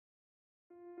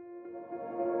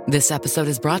This episode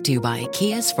is brought to you by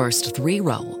Kia's first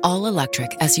three-row, all-electric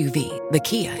SUV, the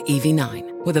Kia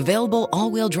EV9, with available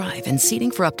all-wheel drive and seating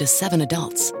for up to 7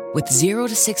 adults. With 0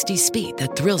 to 60 speed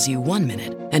that thrills you 1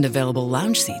 minute and available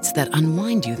lounge seats that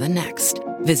unwind you the next.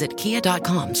 Visit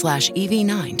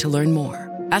kia.com/EV9 to learn more.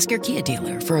 Ask your Kia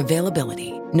dealer for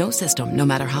availability. No system, no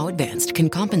matter how advanced, can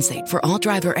compensate for all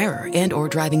driver error and or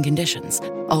driving conditions.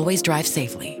 Always drive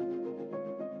safely.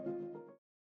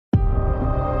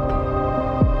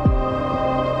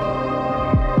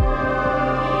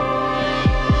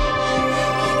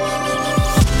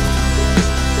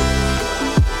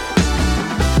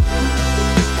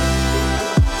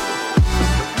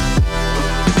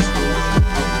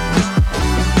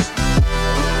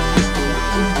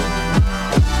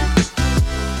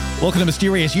 Welcome to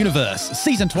Mysterious Universe,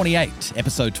 Season 28,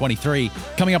 Episode 23.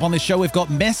 Coming up on this show, we've got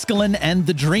Mescaline and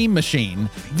the Dream Machine,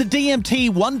 the DMT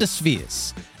Wonder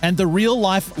Spheres, and the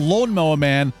real-life Lawnmower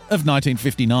Man of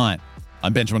 1959.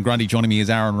 I'm Benjamin Grundy. Joining me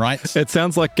is Aaron Wright. It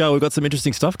sounds like we've got some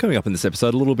interesting stuff coming up in this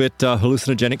episode, a little bit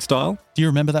hallucinogenic style. Do you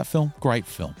remember that film? Great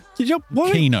film.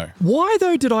 Kino. Why,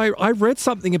 though, did I read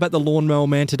something about the Lawnmower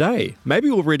Man today? Maybe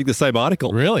we're reading the same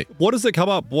article. Really? What does it come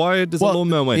up? Why does the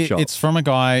Lawnmower Man show up? It's from a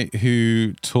guy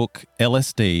who took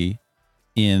LSD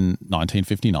in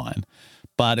 1959,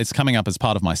 but it's coming up as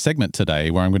part of my segment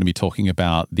today where I'm going to be talking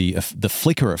about the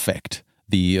flicker effect.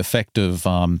 The effect of,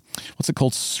 what's it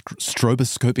called,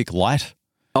 stroboscopic light?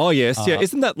 Oh, yes. Yeah.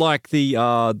 Isn't that like the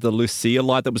Lucia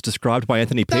light that was described by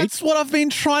Anthony Peake? That's what I've been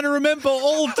trying to remember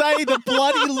all day, the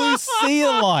bloody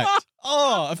Lucia light.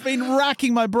 Oh, I've been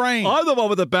racking my brain. I'm the one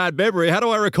with a bad memory. How do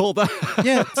I recall that?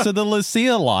 Yeah. So the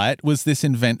Lucia light was this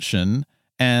invention,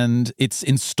 and it's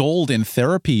installed in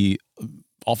therapy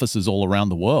offices all around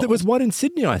the world. There was one in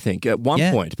Sydney, I think, at one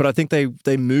point, but I think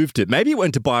they moved it. Maybe it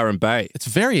went to Byron Bay. It's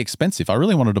very expensive. I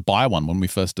really wanted to buy one when we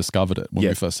first discovered it, when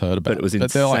we first heard about it. But it was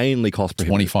insanely cost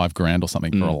prohibitive. $25,000 or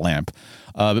something for a lamp.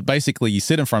 But basically, you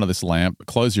sit in front of this lamp,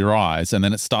 close your eyes, and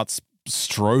then it starts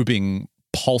strobing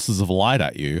pulses of light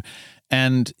at you.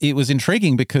 And it was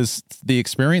intriguing because the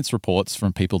experience reports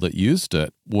from people that used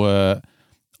it were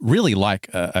really like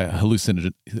a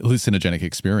hallucinogenic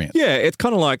experience. Yeah, it's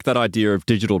kind of like that idea of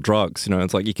digital drugs. You know,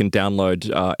 it's like you can download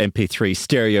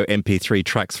stereo MP3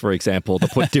 tracks, for example, that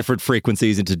put different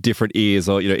frequencies into different ears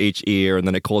or, each ear, and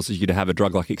then it causes you to have a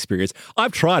drug-like experience.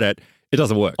 I've tried it. It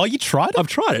doesn't work. Oh, you tried it? I've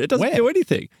tried it. It doesn't do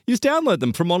anything. You just download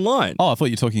them from online. Oh, I thought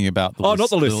you were talking about not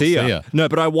the Lucia. No,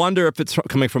 but I wonder if it's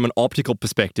coming from an optical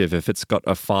perspective, if it's got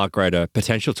a far greater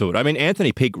potential to it. I mean,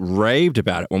 Anthony Peake raved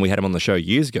about it when we had him on the show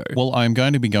years ago. Well, I'm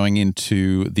going to be going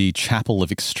into the Chapel of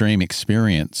Extreme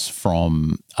Experience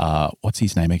from, what's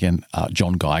his name again?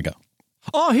 John Geiger.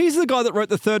 Oh, he's the guy that wrote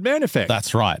The Third Man Effect.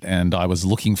 That's right. And I was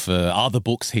looking for other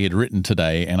books he had written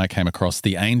today, and I came across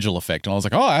The Angel Effect. And I was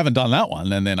like, I haven't done that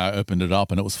one. And then I opened it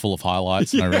up, and it was full of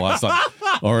highlights, and I realized I'd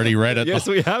already read it. Yes,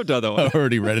 we have done that one. I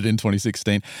already read it in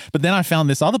 2016. But then I found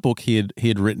this other book he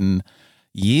had written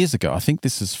years ago. I think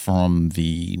this is from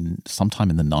sometime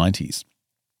in the 90s.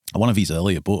 One of his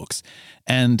earlier books,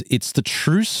 and it's the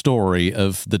true story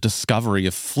of the discovery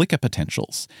of flicker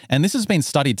potentials. And this has been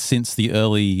studied since the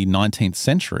early 19th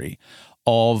century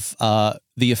of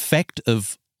the effect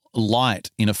of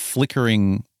light in a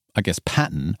flickering,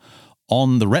 pattern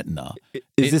on the retina.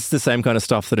 Is this the same kind of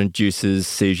stuff that induces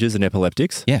seizures in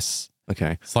epileptics? Yes.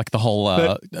 Okay. It's like the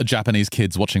whole Japanese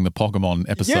kids watching the Pokemon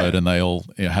episode and they all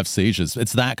have seizures.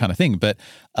 It's that kind of thing. But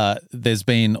there's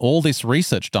been all this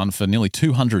research done for nearly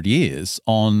 200 years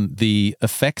on the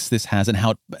effects this has and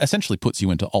how it essentially puts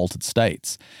you into altered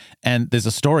states. And there's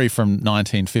a story from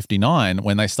 1959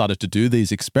 when they started to do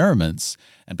these experiments.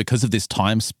 And because of this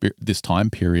time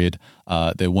period,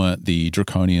 there weren't the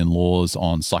draconian laws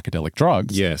on psychedelic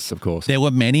drugs. Yes, of course. There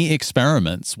were many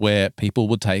experiments where people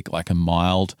would take like a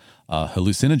mild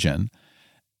hallucinogen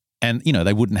and,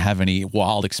 they wouldn't have any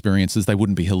wild experiences. They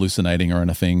wouldn't be hallucinating or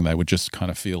anything. They would just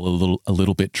kind of feel a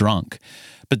little bit drunk.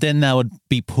 But then they would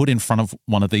be put in front of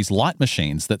one of these light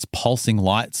machines that's pulsing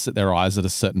lights at their eyes at a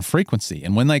certain frequency.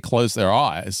 And when they close their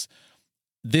eyes,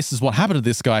 this is what happened to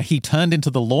this guy. He turned into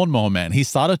the Lawnmower Man. He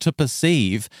started to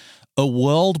perceive a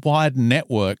worldwide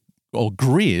network or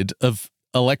grid of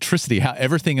electricity, how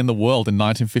everything in the world in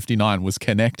 1959 was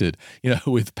connected,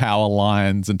 with power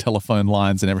lines and telephone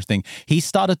lines and everything. He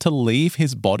started to leave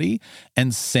his body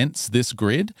and sense this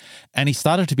grid, and he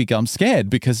started to become scared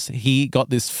because he got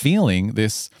this feeling,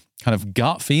 this kind of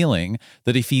gut feeling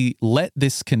that if he let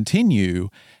this continue,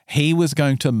 he was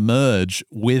going to merge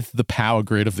with the power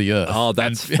grid of the earth. Oh,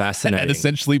 that's fascinating. And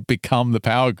essentially become the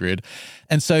power grid.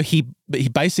 And so he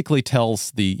basically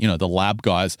tells the lab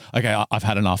guys, okay, I've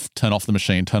had enough, turn off the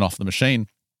machine.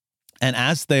 And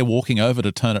as they're walking over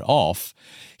to turn it off,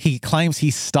 he claims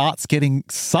he starts getting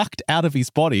sucked out of his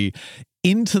body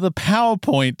into the power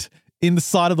point in the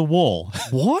side of the wall.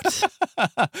 What?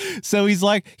 So he's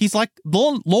like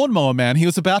Lawnmower Man. He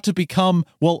was about to become,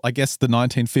 well, I guess the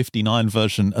 1959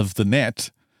 version of the Net.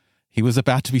 He was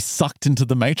about to be sucked into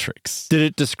the Matrix. Did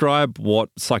it describe what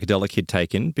psychedelic he'd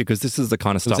taken? Because this is the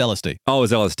kind of stuff. It was LSD. Oh, it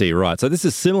was LSD, right. So this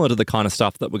is similar to the kind of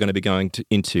stuff that we're going to be going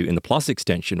into in the Plus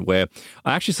extension, where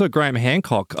I actually saw Graham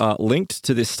Hancock linked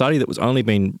to this study that was only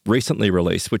been recently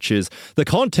released, which is the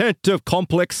content of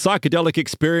complex psychedelic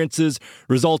experiences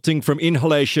resulting from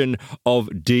inhalation of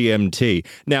DMT.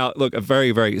 Now, look, a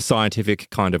very, very scientific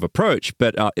kind of approach,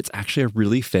 but it's actually a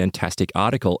really fantastic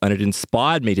article, and it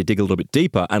inspired me to dig a little bit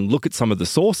deeper and look at some of the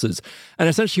sources. And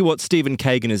essentially what Stephen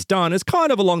Kagan has done is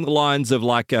kind of along the lines of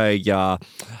like a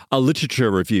literature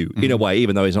review in a way,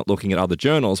 even though he's not looking at other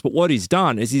journals. But what he's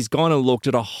done is he's gone and looked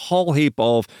at a whole heap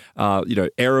of,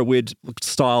 Erowid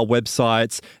style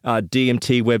websites,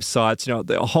 DMT websites,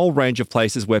 a whole range of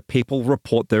places where people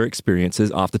report their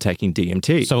experiences after taking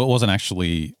DMT. So it wasn't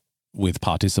actually with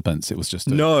participants. It was just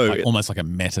almost like a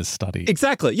meta study.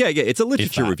 Exactly. Yeah. It's a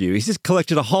literature review. He's just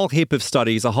collected a whole heap of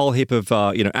studies, a whole heap of,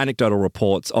 anecdotal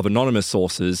reports of anonymous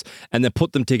sources, and then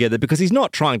put them together because he's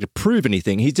not trying to prove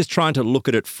anything. He's just trying to look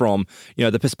at it from,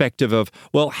 the perspective of,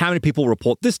 well, how many people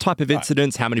report this type of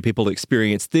incidents? How many people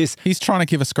experience this? He's trying to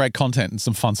give us great content and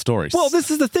some fun stories. Well, this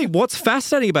is the thing. What's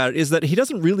fascinating about it is that he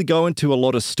doesn't really go into a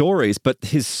lot of stories, but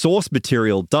his source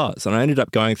material does. And I ended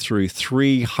up going through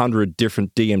 300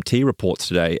 different DMT reports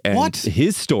today. And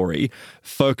his story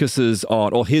focuses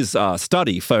on, or his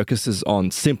study focuses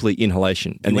on simply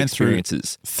inhalation and the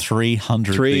experiences.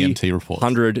 300 DMT reports.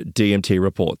 300 DMT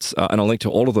reports. And I'll link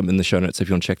to all of them in the show notes if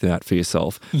you want to check them out for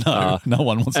yourself. No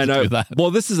one wants to do that.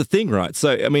 Well, this is the thing, right?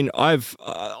 So, I mean, I've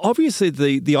obviously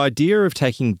the idea of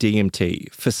taking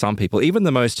DMT for some people, even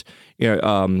the most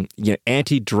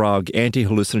anti-drug,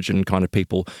 anti-hallucinogen kind of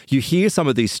people, you hear some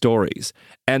of these stories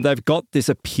and they've got this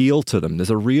appeal to them. There's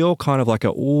a real kind of like I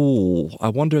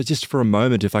wonder just for a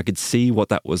moment if I could see what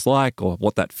that was like or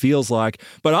what that feels like.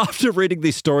 But after reading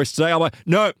these stories today, I'm like,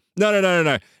 no.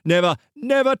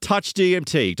 Never touch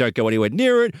DMT. Don't go anywhere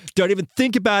near it. Don't even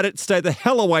think about it. Stay the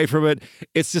hell away from it.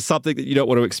 It's just something that you don't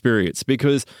want to experience,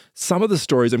 because some of the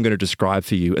stories I'm going to describe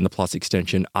for you in the Plus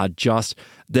extension are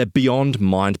they're beyond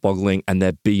mind-boggling and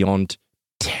they're beyond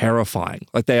terrifying.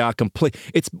 Like they are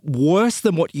it's worse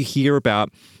than what you hear about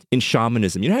in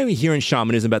shamanism. You know how you hear in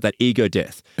shamanism about that ego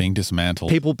death? Being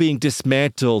dismantled. People being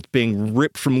dismantled, being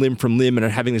ripped from limb and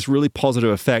having this really positive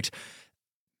effect.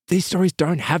 These stories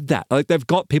don't have that. Like they've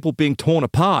got people being torn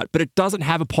apart, but it doesn't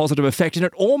have a positive effect. And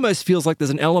it almost feels like there's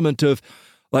an element of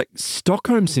like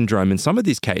Stockholm syndrome in some of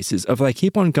these cases of they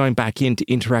keep on going back in to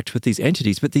interact with these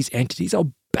entities, but these entities are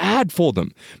bad for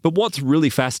them. But what's really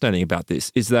fascinating about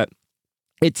this is that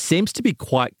it seems to be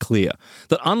quite clear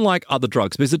that unlike other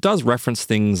drugs, because it does reference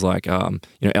things like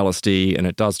LSD and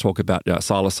it does talk about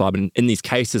psilocybin in these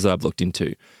cases that I've looked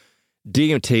into,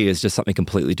 DMT is just something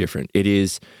completely different. It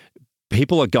is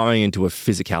people are going into a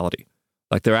physicality.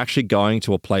 Like they're actually going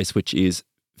to a place which is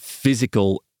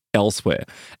physical elsewhere.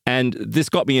 And this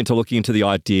got me into looking into the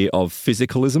idea of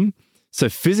physicalism. So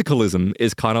physicalism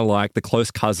is kind of like the close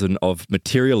cousin of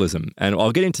materialism. And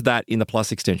I'll get into that in the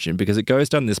Plus extension because it goes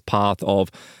down this path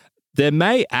of there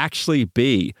may actually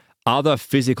be other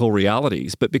physical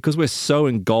realities, but because we're so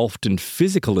engulfed in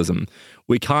physicalism,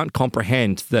 we can't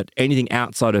comprehend that anything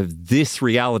outside of this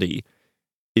reality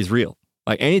is real.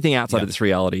 Like anything outside of this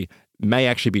reality may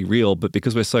actually be real, but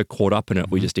because we're so caught up in it,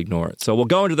 we just ignore it. So we'll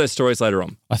go into those stories later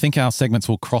on. I think our segments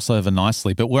will cross over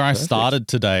nicely, but where I started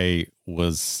today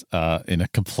was in a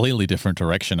completely different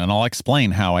direction, and I'll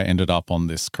explain how I ended up on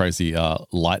this crazy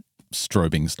light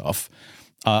strobing stuff.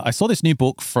 I saw this new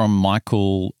book from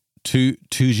Michael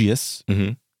Tougias.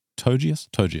 Mm-hmm.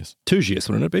 Tougias,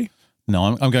 wouldn't it be?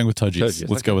 No, I'm going with Tougias.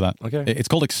 Let's go with that. Okay. It's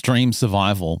called Extreme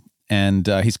Survival. And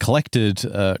he's collected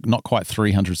not quite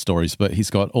 300 stories, but he's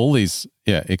got all these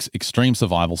extreme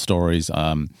survival stories,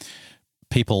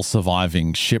 people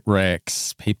surviving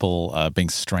shipwrecks, people being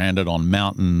stranded on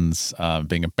mountains,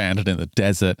 being abandoned in the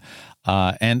desert.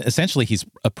 And essentially his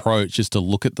approach is to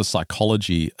look at the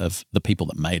psychology of the people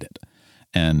that made it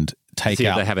and take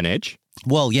out... they have an edge?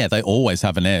 Well, yeah, they always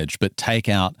have an edge, but take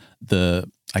out the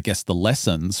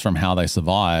lessons from how they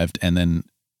survived and then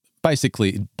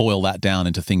basically boil that down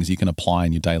into things you can apply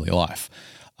in your daily life.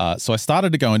 So I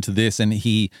started to go into this, and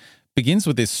he begins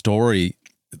with this story,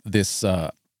 this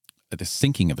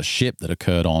sinking of a ship that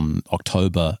occurred on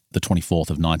October the 24th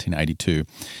of 1982. It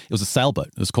was a sailboat.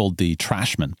 It was called the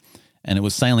Trashman. and it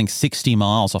was sailing 60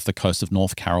 miles off the coast of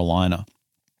North Carolina.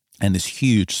 And this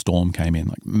huge storm came in,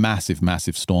 like massive,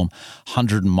 massive storm,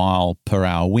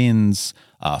 100-mile-per-hour winds,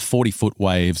 40-foot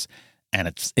waves, and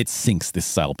it sinks this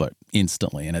sailboat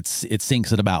instantly. And it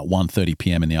sinks at about 1:30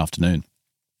 p.m. in the afternoon.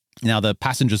 Now, the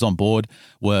passengers on board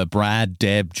were Brad,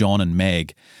 Deb, John, and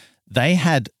Meg. They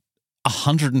had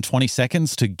 120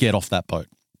 seconds to get off that boat.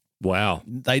 Wow.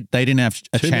 They didn't have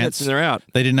a 2 chance. minutes and they're out.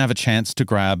 They didn't have a chance to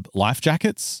grab life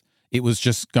jackets. It was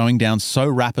just going down so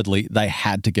rapidly, they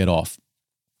had to get off.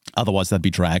 Otherwise, they'd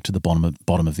be dragged to the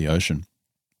bottom of the ocean.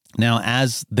 Now,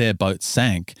 as their boat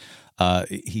sank,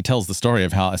 he tells the story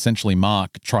of how essentially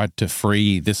Mark tried to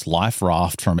free this life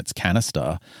raft from its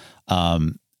canister,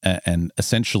 and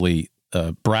essentially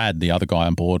Brad, the other guy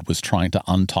on board, was trying to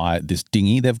untie this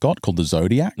dinghy they've got called the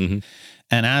Zodiac. Mm-hmm.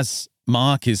 And as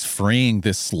Mark is freeing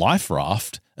this life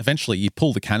raft, eventually you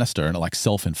pull the canister and it like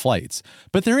self-inflates.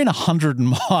 But they're in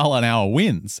 100-mile-an-hour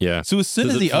winds. Yeah. So as soon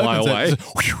Does as it he fly opens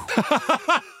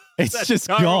away? it's just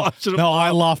gone. No,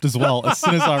 I laughed as well as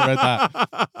soon as I read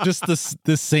that. Just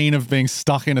this scene of being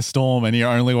stuck in a storm and your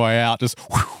only way out, just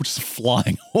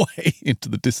flying away into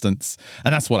the distance.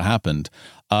 And that's what happened.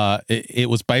 It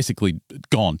was basically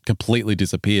gone, completely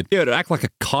disappeared. Yeah, it'd act like a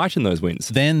kite in those winds.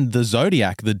 Then the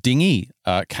Zodiac, the dinghy,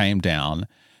 came down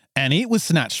and it was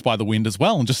snatched by the wind as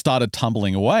well and just started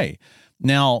tumbling away.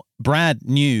 Now, Brad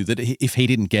knew that if he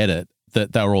didn't get it,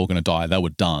 that they were all going to die. They were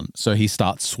done. So he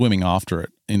starts swimming after it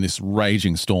in this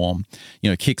raging storm,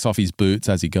 kicks off his boots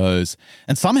as he goes.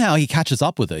 And somehow he catches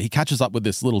up with it. He catches up with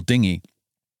this little dinghy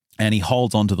and he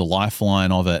holds onto the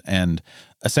lifeline of it. And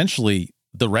essentially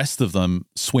the rest of them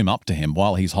swim up to him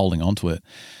while he's holding onto it.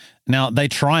 Now they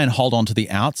try and hold onto the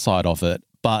outside of it,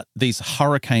 but these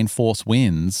hurricane force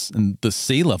winds and the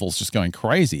sea level's just going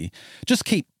crazy, just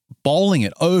keep bowling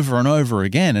it over and over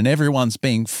again, and everyone's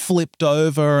being flipped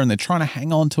over and they're trying to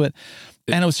hang on to it.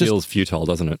 And it was feels just futile,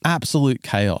 doesn't it? Absolute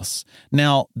chaos.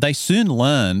 Now, they soon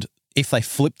learned if they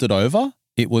flipped it over,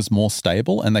 it was more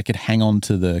stable and they could hang on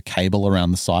to the cable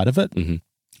around the side of it. Mm-hmm.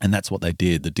 And that's what they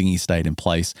did. The dinghy stayed in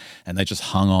place and they just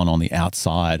hung on the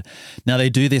outside. Now, they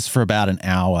do this for about an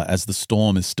hour as the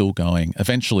storm is still going,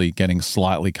 eventually getting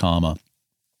slightly calmer,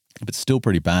 but still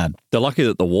pretty bad. They're lucky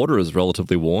that the water is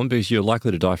relatively warm because you're likely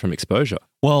to die from exposure.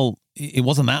 Well, it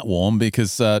wasn't that warm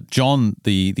because John,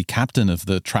 the captain of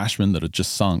the Trashman that had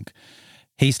just sunk,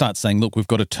 he starts saying, look, we've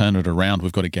got to turn it around.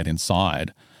 We've got to get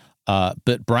inside.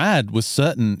 But Brad was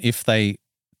certain if they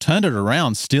turned it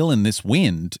around still in this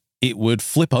wind, it would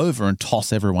flip over and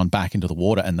toss everyone back into the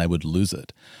water and they would lose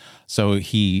it. So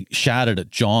he shouted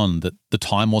at John that the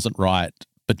time wasn't right,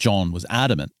 but John was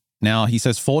adamant. Now, he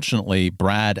says, fortunately,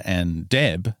 Brad and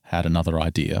Deb had another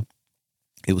idea.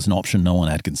 It was an option no one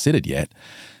had considered yet,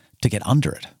 to get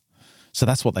under it. So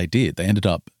that's what they did. They ended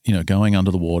up, going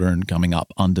under the water and coming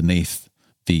up underneath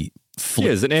the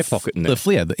there's an air pocket in there.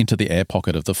 Into the air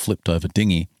pocket of the flipped over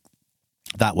dinghy.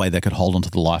 That way they could hold onto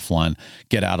the lifeline,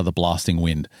 get out of the blasting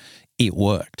wind. It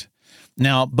worked.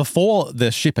 Now, before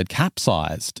the ship had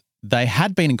capsized, they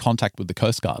had been in contact with the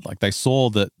Coast Guard. Like they saw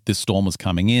that this storm was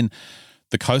coming in.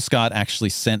 The Coast Guard actually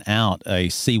sent out a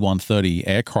C-130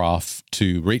 aircraft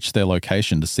to reach their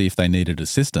location to see if they needed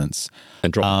assistance.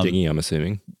 And drop the dinghy, I'm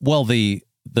assuming. Well, the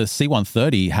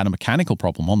C-130 had a mechanical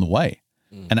problem on the way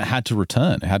and it had to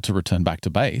return. It had to return back to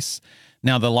base.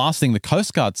 Now, the last thing the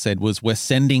Coast Guard said was, we're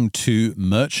sending 2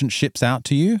 merchant ships out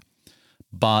to you,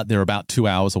 but they're about 2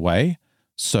 hours away.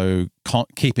 So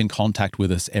keep in contact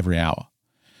with us every hour.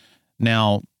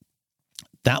 Now,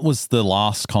 that was the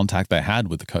last contact they had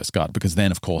with the Coast Guard because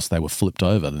then, of course, they were flipped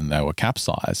over and they were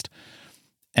capsized.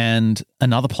 And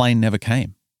another plane never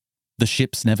came. The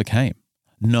ships never came.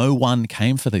 No one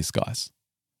came for these guys.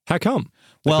 How come?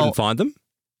 They couldn't find them?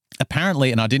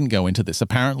 Apparently, and I didn't go into this,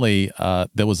 apparently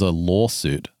there was a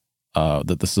lawsuit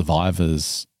that the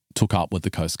survivors took up with the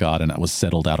Coast Guard and that was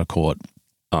settled out of court.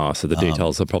 Oh, so the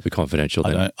details are probably confidential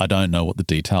then. I don't know what the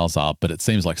details are, but it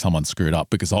seems like someone screwed up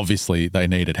because obviously they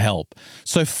needed help.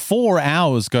 So 4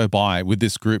 hours go by with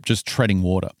this group just treading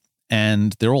water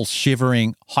and they're all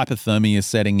shivering, hypothermia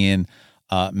setting in.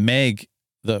 Meg,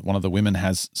 one of the women,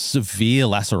 has severe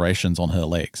lacerations on her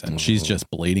legs and she's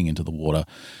just bleeding into the water.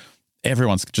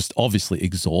 Everyone's just obviously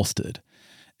exhausted.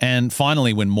 And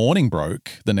finally, when morning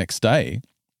broke the next day,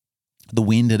 the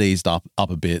wind had eased up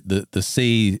a bit. The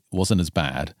sea wasn't as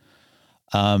bad.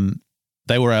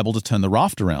 They were able to turn the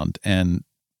raft around and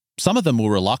some of them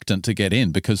were reluctant to get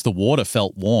in because the water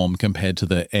felt warm compared to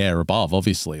the air above,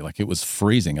 obviously, like it was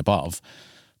freezing above.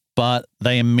 But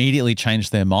they immediately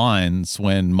changed their minds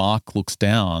when Mark looks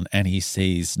down and he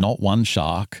sees not one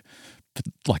shark,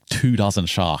 like 24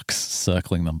 sharks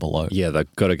circling them below. Yeah,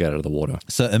 they've got to get out of the water.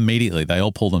 So immediately they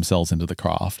all pull themselves into the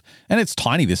craft. And it's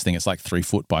tiny, this thing. It's like 3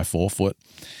 foot by 4 foot.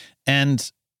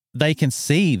 And they can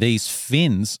see these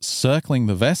fins circling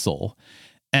the vessel.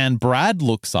 And Brad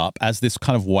looks up as this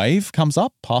kind of wave comes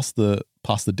up past the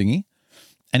dinghy.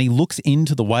 And he looks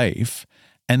into the wave.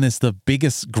 And there's the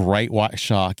biggest great white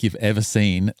shark you've ever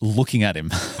seen looking at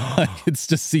him. It's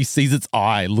just, he sees its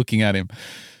eye looking at him.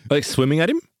 Like swimming at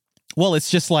him? Well,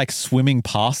 it's just like swimming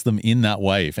past them in that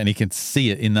wave, and he can see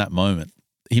it in that moment.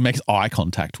 He makes eye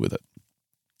contact with it,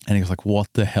 and he was like, what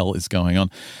the hell is going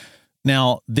on?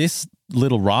 Now, this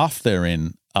little raft they're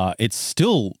in, it's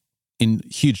still in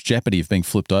huge jeopardy of being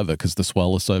flipped over because the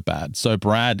swell is so bad. So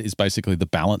Brad is basically the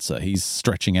balancer. He's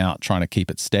stretching out, trying to keep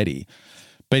it steady,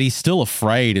 but he's still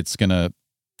afraid it's going to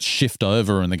shift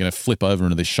over and they're going to flip over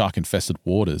into these shark-infested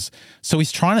waters. So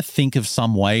he's trying to think of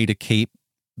some way to keep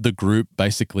the group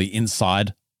basically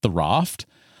inside the raft.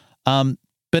 But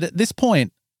at this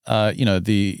point,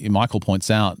 Michael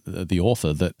points out, the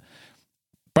author, that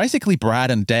basically Brad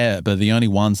and Deb are the only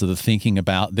ones that are thinking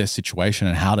about their situation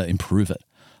and how to improve it.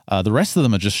 The rest of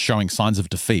them are just showing signs of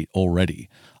defeat already.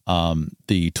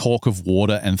 The talk of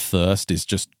water and thirst is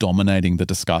just dominating the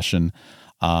discussion.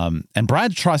 And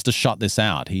Brad tries to shut this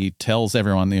out. He tells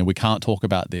everyone, we can't talk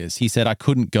about this. He said, I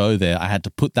couldn't go there. I had to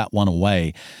put that one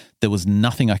away. There was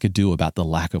nothing I could do about the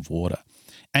lack of water.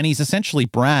 And he's essentially,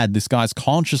 Brad, this guy's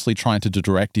consciously trying to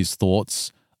direct his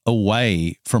thoughts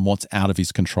away from what's out of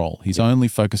his control. He's only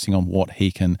focusing on what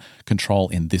he can control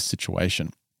in this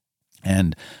situation.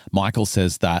 And Michael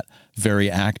says that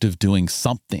very act of doing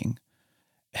something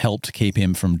helped keep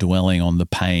him from dwelling on the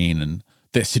pain and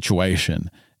their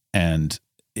situation. And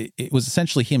it was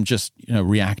essentially him just,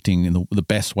 reacting in the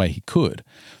best way he could.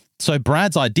 So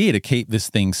Brad's idea to keep this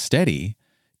thing steady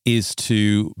is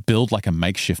to build like a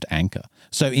makeshift anchor.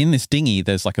 So in this dinghy,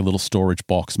 there's like a little storage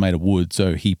box made of wood.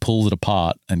 So he pulls it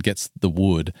apart and gets the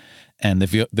wood, and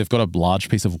they've got a large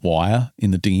piece of wire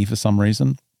in the dinghy for some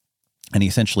reason. And he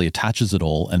essentially attaches it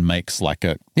all and makes like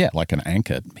an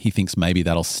anchor. He thinks maybe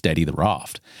that'll steady the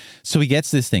raft. So he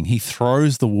gets this thing. He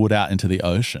throws the wood out into the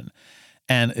ocean.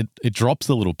 And it drops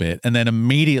a little bit, and then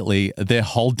immediately their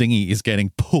whole dinghy is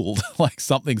getting pulled, like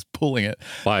something's pulling it.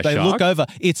 By a they shark? look over.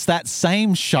 It's that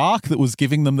same shark that was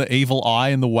giving them the evil eye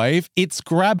in the wave. It's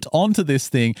grabbed onto this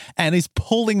thing and is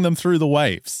pulling them through the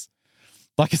waves.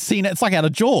 Like a scene, it's like out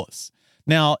of Jaws.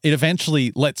 Now, it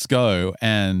eventually lets go,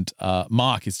 and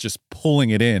Mark is just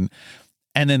pulling it in.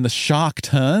 And then the shark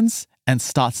turns and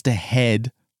starts to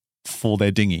head for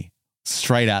their dinghy.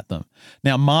 Straight at them.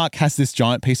 Now, Mark has this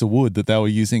giant piece of wood that they were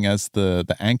using as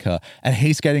the anchor, and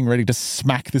he's getting ready to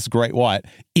smack this great white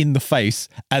in the face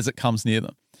as it comes near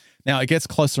them. Now, it gets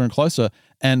closer and closer,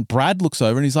 and Brad looks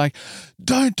over and he's like,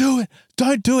 don't do it.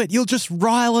 Don't do it. You'll just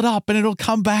rile it up and it'll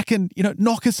come back and,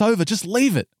 knock us over. Just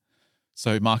leave it.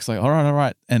 So Mark's like, all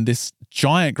right. And this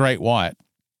giant great white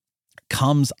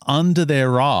comes under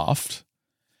their raft,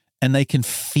 and they can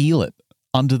feel it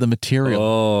under the material.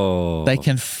 Oh. They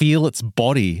can feel its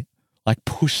body like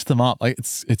push them up. Like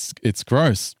it's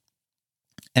gross.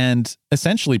 And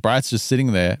essentially Brad's just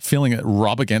sitting there feeling it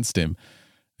rub against him.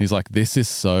 He's like, this is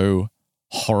so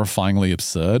horrifyingly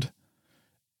absurd.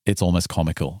 It's almost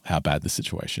comical how bad the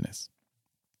situation is.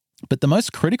 But the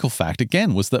most critical fact,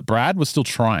 again, was that Brad was still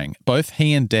trying. Both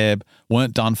he and Deb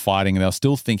weren't done fighting. They were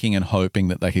still thinking and hoping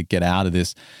that they could get out of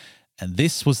this. And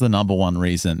this was the number one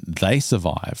reason they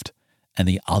survived and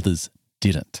the others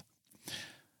didn't.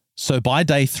 So by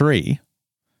day 3,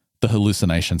 the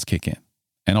hallucinations kick in.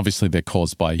 And obviously they're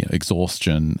caused by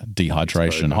exhaustion,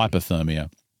 dehydration,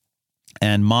 hypothermia.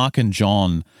 And Mark and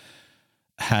John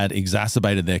had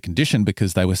exacerbated their condition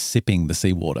because they were sipping the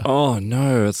seawater. Oh,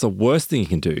 no. It's the worst thing you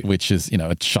can do. Which is,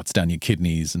 it shuts down your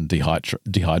kidneys and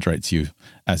dehydrates you,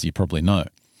 as you probably know.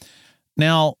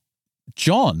 Now,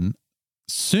 John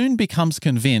soon becomes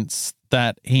convinced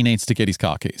that he needs to get his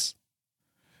car keys.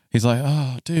 He's like,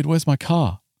 oh, dude, where's my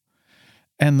car?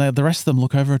 And the rest of them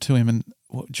look over to him and,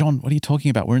 John, what are you talking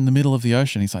about? We're in the middle of the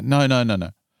ocean. He's like, no.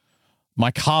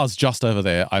 My car's just over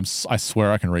there. I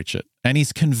swear I can reach it. And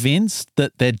he's convinced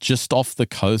that they're just off the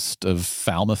coast of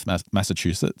Falmouth,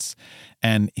 Massachusetts.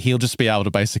 And he'll just be able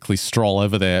to basically stroll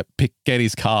over there, get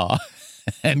his car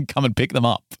and come and pick them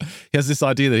up. He has this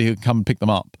idea that he can come and pick them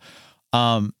up.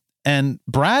 And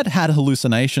Brad had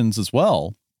hallucinations as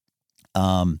well.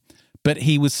 But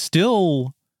he was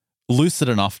still lucid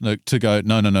enough to go,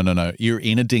 no. You're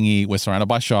in a dinghy. We're surrounded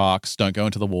by sharks. Don't go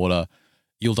into the water.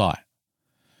 You'll die.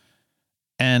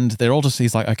 And they're all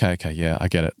he's like, okay, yeah, I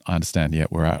get it. I understand. Yeah,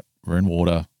 we're in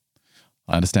water.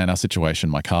 I understand our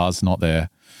situation. My car's not there.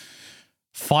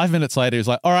 5 minutes later, he's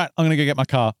like, all right, I'm going to go get my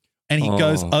car. And he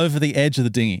goes over the edge of the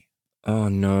dinghy. Oh,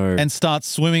 no. And starts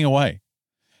swimming away.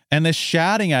 And they're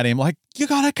shouting at him like, you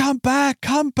got to come back,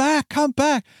 come back, come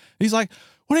back. He's like,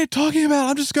 what are you talking about?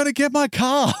 I'm just going to get my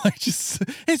car.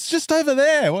 It's just over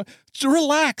there.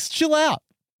 Relax, chill out.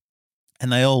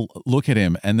 And they all look at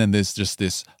him, and then there's just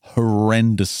this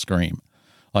horrendous scream,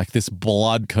 like this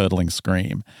blood-curdling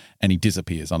scream, and he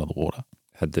disappears under the water.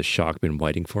 Had the shark been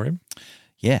waiting for him?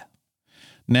 Yeah.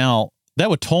 Now, they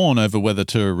were torn over whether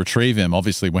to retrieve him,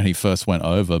 obviously, when he first went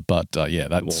over, but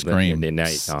scream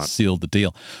sealed the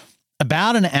deal.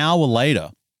 About an hour later,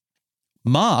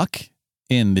 Mark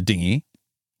in the dinghy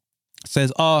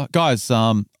says, oh, guys,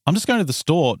 I'm just going to the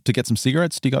store to get some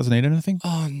cigarettes. Do you guys need anything?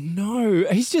 Oh, no.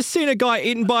 He's just seen a guy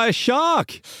eaten by a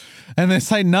shark. And they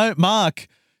say, no, Mark,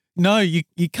 no, you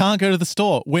can't go to the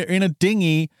store. We're in a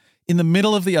dinghy in the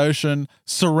middle of the ocean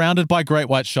surrounded by great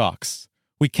white sharks.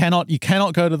 You cannot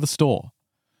go to the store.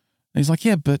 And he's like,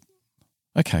 yeah, but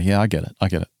okay, yeah, I get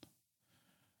it.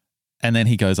 And then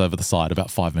he goes over the side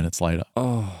about 5 minutes later.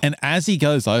 Oh. And as he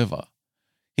goes over,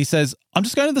 he says, I'm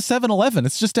just going to the 7-Eleven.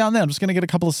 It's just down there. I'm just going to get a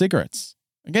couple of cigarettes.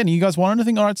 Again, you guys want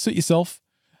anything? All right, suit yourself.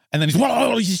 And then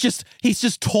he's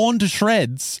just torn to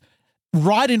shreds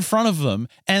right in front of them.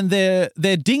 And their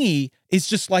dinghy is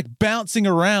just like bouncing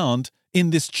around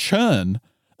in this churn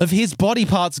of his body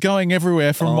parts going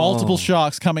everywhere from multiple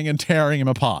sharks coming and tearing him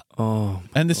apart. Oh,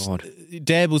 and this God.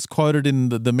 Deb was quoted in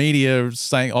the media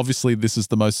saying, obviously, this is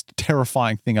the most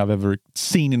terrifying thing I've ever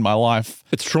seen in my life.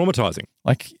 It's traumatizing.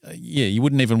 Like, yeah, you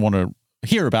wouldn't even want to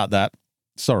hear about that.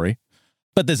 Sorry.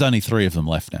 But there's only 3 of them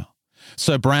left now.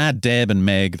 So Brad, Deb, and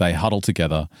Meg, they huddle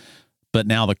together, but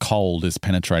now the cold is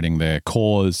penetrating their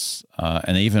cores,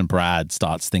 and even Brad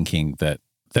starts thinking that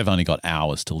they've only got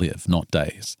hours to live, not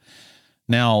days.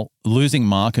 Now, losing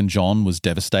Mark and John was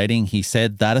devastating. He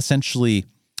said that essentially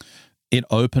it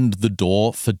opened the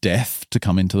door for death to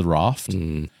come into the raft,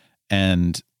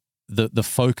 and the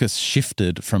focus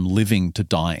shifted from living to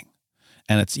dying.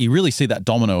 And you really see that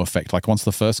domino effect. Like once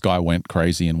the first guy went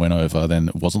crazy and went over, then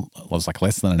it was like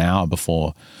less than an hour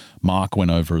before Mark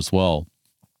went over as well.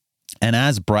 And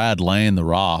as Brad lay in the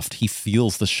raft, he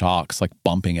feels the sharks like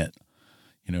bumping it,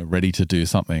 ready to do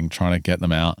something, trying to get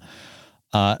them out.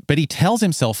 But he tells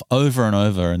himself over and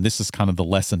over, and this is kind of the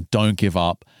lesson, don't give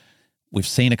up. We've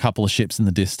seen a couple of ships in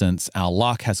the distance. Our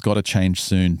luck has got to change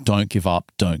soon. Don't give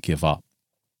up. Don't give up.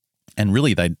 And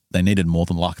really, they needed more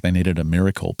than luck. They needed a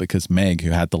miracle because Meg,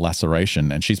 who had the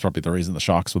laceration, and she's probably the reason the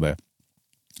sharks were there,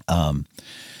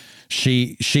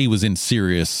 she was in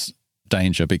serious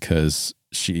danger because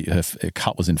her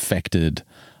cut was infected.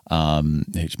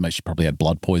 She probably had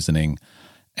blood poisoning,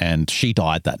 and she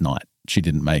died that night. She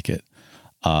didn't make it.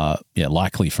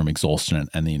 Likely from exhaustion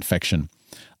and the infection.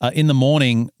 In the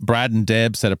morning, Brad and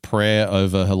Deb said a prayer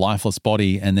over her lifeless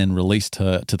body and then released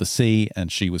her to the sea,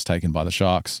 and she was taken by the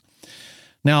sharks.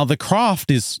 Now, the craft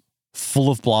is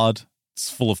full of blood. It's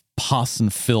full of pus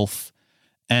and filth.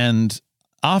 And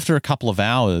after a couple of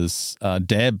hours,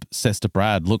 Deb says to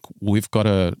Brad, look, we've got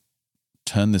to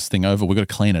turn this thing over. We've got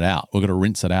to clean it out. We've got to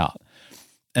rinse it out.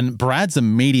 And Brad's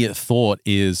immediate thought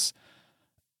is,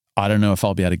 I don't know if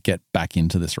I'll be able to get back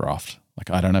into this raft.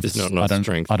 Like I don't have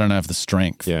strength. I don't have the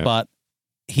strength. Yeah. But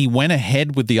he went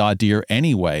ahead with the idea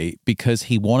anyway because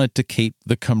he wanted to keep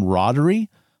the camaraderie,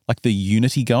 like the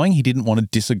unity going. He didn't want to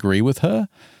disagree with her,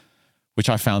 which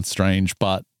I found strange,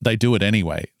 but they do it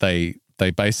anyway. They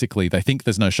basically think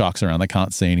there's no sharks around. They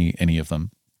can't see any of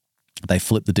them. They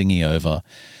flip the dinghy over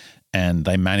and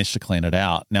they manage to clean it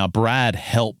out. Now Brad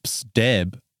helps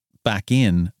Deb back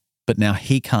in, but now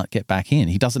he can't get back in.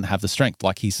 He doesn't have the strength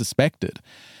like he suspected.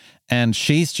 And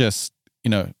she's just,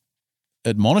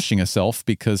 admonishing herself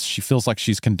because she feels like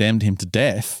she's condemned him to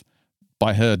death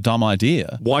by her dumb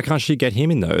idea. Why can't she get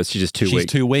him in though? Is she just too weak? She's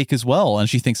too weak as well. And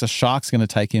she thinks a shark's going to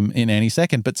take him in any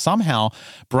second. But somehow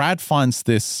Brad finds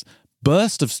this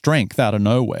burst of strength out of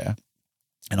nowhere.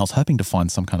 And I was hoping to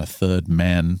find some kind of third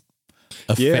man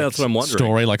effect that's what I'm wondering.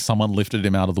 Story, like someone lifted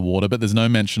him out of the water, but there's no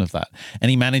mention of that. And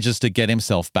he manages to get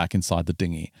himself back inside the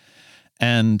dinghy.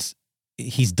 And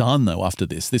he's done though after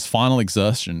this final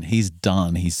exertion. He's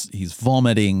done. He's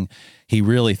vomiting. He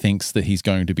really thinks that he's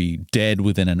going to be dead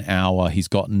within an hour. He's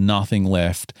got nothing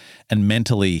left. And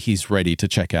mentally he's ready to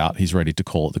check out. He's ready to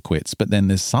call it the quits. But then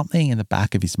there's something in the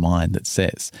back of his mind that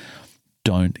says,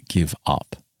 don't give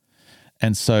up.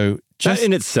 And so that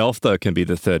in itself though can be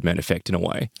the third man effect in a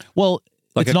way. Well,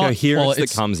 like it's a not coherence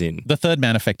that comes in. The third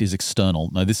man effect is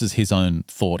external. No, this is his own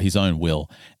thought, his own will.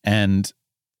 And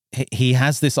he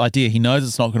has this idea. He knows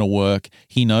it's not going to work.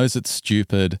 He knows it's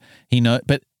stupid.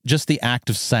 But just the act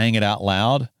of saying it out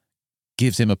loud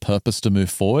gives him a purpose to move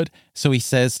forward. So he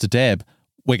says to Deb,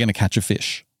 we're going to catch a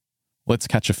fish. Let's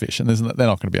catch a fish. And they're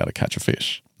not going to be able to catch a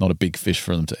fish, not a big fish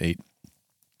for them to eat.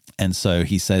 And so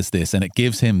he says this, and it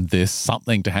gives him this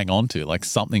something to hang on to, like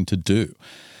something to do.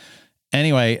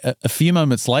 Anyway, a few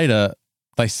moments later,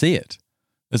 they see it.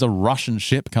 There's a Russian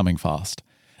ship coming fast,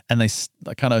 and they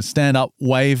kind of stand up,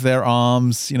 wave their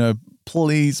arms,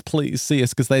 please, please see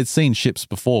us, because they'd seen ships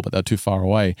before, but they're too far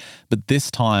away. But this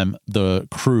time, the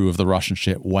crew of the Russian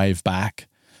ship wave back.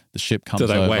 The ship comes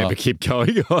over. So they wave and keep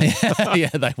going on. Yeah,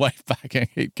 they wave back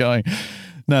and keep going.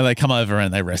 No, they come over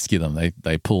and they rescue them.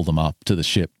 They pull them up to the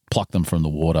ship, pluck them from the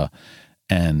water.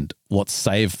 And what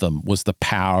saved them was the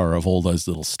power of all those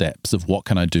little steps of what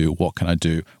can I do? What can I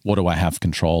do? What do I have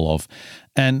control of?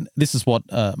 And this is what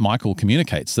Michael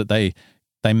communicates, that they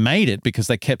made it because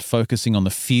they kept focusing on the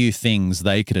few things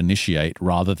they could initiate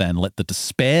rather than let the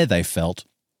despair they felt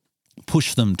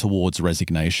push them towards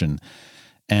resignation.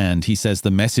 And he says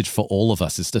the message for all of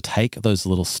us is to take those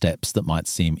little steps that might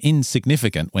seem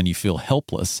insignificant when you feel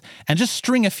helpless and just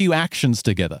string a few actions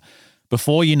together.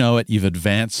 Before you know it, you've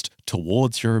advanced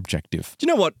towards your objective. Do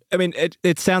you know what? I mean,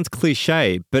 it sounds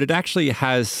cliche, but it actually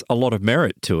has a lot of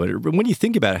merit to it. When you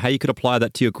think about it, how you could apply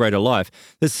that to your greater life,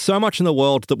 there's so much in the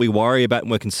world that we worry about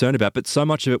and we're concerned about, but so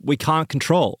much of it we can't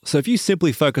control. So if you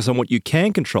simply focus on what you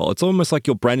can control, it's almost like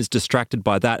your brain is distracted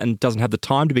by that and doesn't have the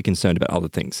time to be concerned about other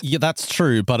things. Yeah, that's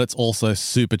true, but it's also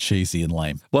super cheesy and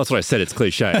lame. Well, that's what I said. It's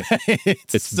cliche.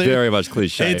 it's very much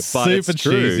cliche, it's but super it's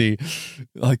true. cheesy.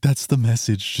 Like, that's the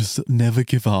message. Just never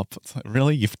give up. It's like,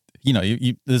 really?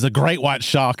 There's a great white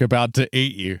shark about to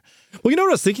eat you. Well, you know what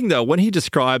I was thinking, though? When he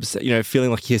describes,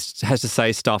 feeling like he has to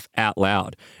say stuff out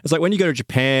loud, it's like when you go to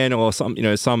Japan or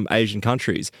some Asian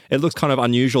countries, it looks kind of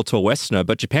unusual to a Westerner,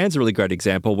 but Japan's a really great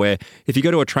example where if you go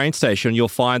to a train station, you'll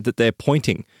find that they're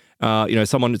pointing.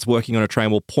 Someone that's working on a train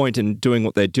will point and doing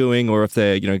what they're doing, or if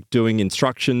they're, doing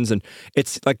instructions, and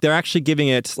it's like they're actually giving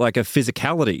it like a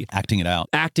physicality. Acting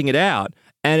it out.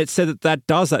 And it said that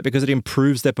does that because it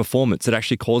improves their performance. It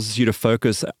actually causes you to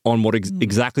focus on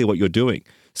exactly what you're doing.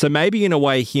 So maybe in a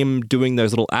way, him doing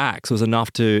those little acts was enough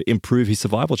to improve his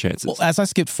survival chances. Well, as I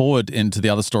skipped forward into the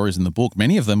other stories in the book,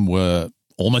 many of them were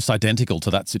almost identical to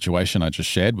that situation I just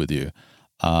shared with you.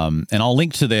 And I'll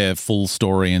link to their full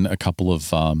story and a couple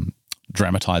of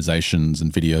dramatizations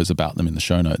and videos about them in the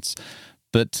show notes.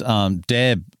 But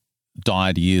Deb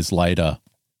died years later.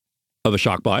 Of a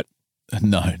shark bite?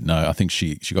 No, I think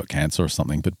she got cancer or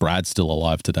something, but Brad's still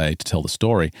alive today to tell the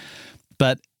story.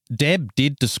 But Deb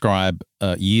did describe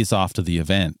years after the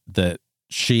event that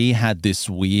she had this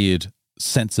weird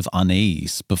sense of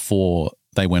unease before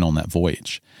they went on that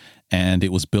voyage. And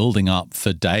it was building up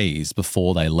for days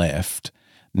before they left.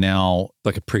 Now,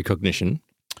 like a precognition?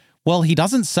 Well, he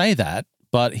doesn't say that,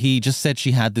 but he just said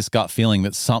she had this gut feeling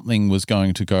that something was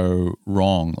going to go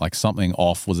wrong, like something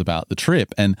off was about the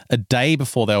trip. And a day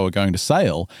before they were going to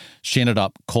sail, she ended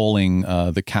up calling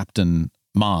the captain,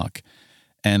 Mark,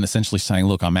 and essentially saying,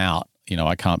 look, I'm out.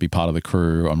 I can't be part of the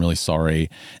crew. I'm really sorry.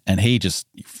 And he just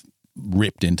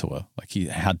ripped into her. Like,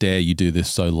 how dare you do this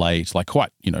so late? Like,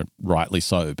 quite, rightly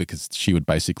so, because she would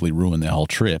basically ruin their whole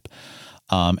trip.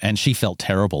 And she felt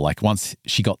terrible. Like, once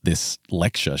she got this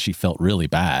lecture, she felt really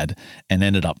bad and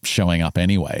ended up showing up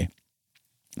anyway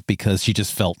because she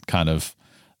just felt kind of,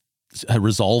 her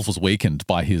resolve was weakened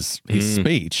by his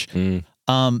speech.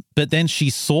 But then she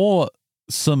saw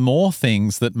some more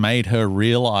things that made her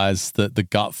realize that the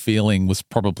gut feeling was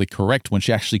probably correct when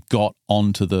she actually got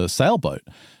onto the sailboat,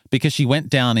 because she went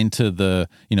down into the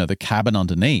cabin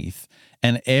underneath,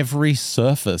 and every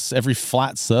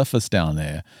flat surface down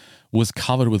there was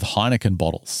covered with Heineken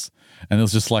bottles. And there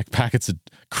was just like packets of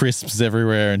crisps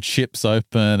everywhere and chips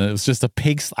open. And it was just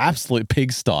absolute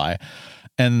pigsty.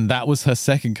 And that was her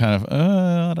second kind of,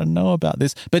 I don't know about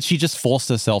this. But she just forced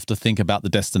herself to think about the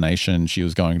destination. She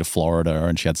was going to Florida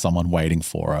and she had someone waiting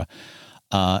for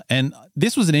her. And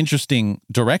this was an interesting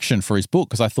direction for his book,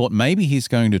 because I thought maybe he's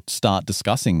going to start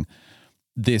discussing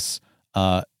this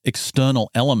external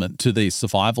element to these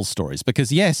survival stories,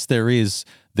 because yes, there is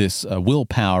this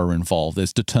willpower involved,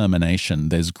 there's determination,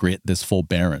 there's grit, there's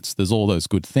forbearance, there's all those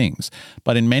good things.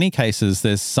 But in many cases,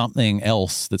 there's something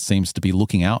else that seems to be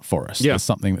looking out for us. Yeah. There's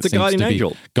something that it's seems to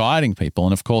angel. be guiding people.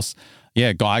 And of course,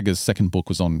 Geiger's second book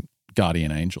was on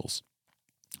guardian angels.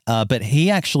 But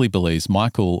he actually believes,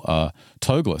 Michael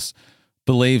Toglas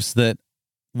believes that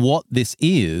what this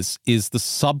is the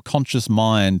subconscious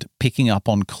mind picking up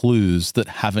on clues that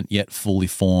haven't yet fully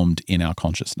formed in our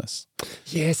consciousness.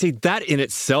 Yeah, see, that in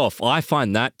itself, I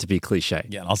find that to be cliche.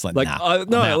 Yeah, I was like,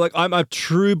 I'm a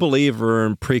true believer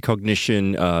in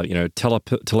precognition,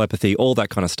 telepathy, all that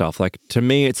kind of stuff. Like, to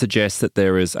me, it suggests that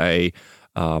there is a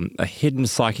hidden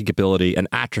psychic ability, an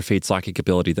atrophied psychic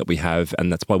ability that we have,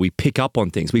 and that's why we pick up on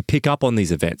things. We pick up on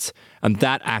these events, and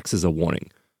that acts as a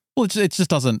warning. Well, it just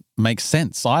doesn't make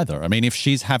sense either. I mean, if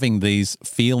she's having these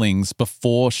feelings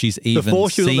before she's even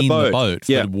seen the boat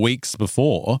for weeks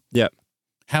before,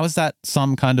 how is that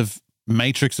some kind of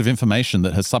matrix of information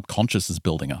that her subconscious is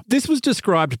building up? This was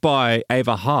described by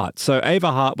Ava Hart. So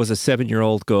Ava Hart was a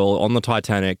 7-year-old girl on the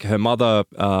Titanic. Her mother,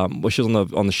 she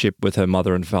was on the ship with her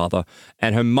mother and father,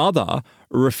 and her mother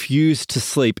refused to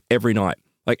sleep every night.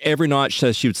 Like, every night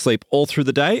she would sleep all through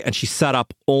the day, and she sat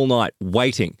up all night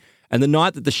waiting. And the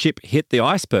night that the ship hit the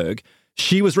iceberg,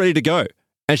 she was ready to go.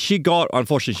 And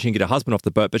unfortunately, she didn't get her husband off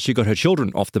the boat, but she got her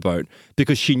children off the boat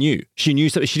because she knew. She knew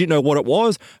something. She didn't know what it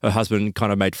was. Her husband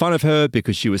kind of made fun of her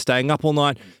because she was staying up all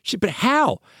night. But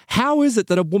how? How is it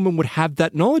that a woman would have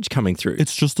that knowledge coming through?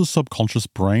 It's just the subconscious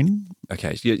brain.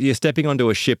 Okay, so you're stepping onto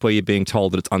a ship where you're being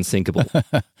told that it's unsinkable.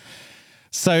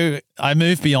 So I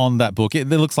moved beyond that book.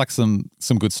 There looks like some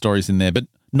good stories in there, but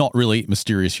not really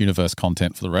mysterious universe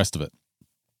content for the rest of it.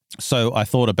 So I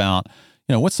thought about,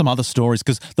 what's some other stories?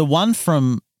 Because the one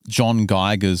from John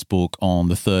Geiger's book on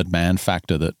the third man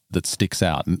factor that sticks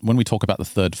out. And when we talk about the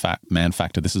third man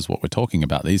factor, this is what we're talking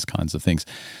about, these kinds of things.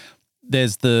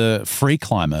 There's the free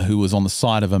climber who was on the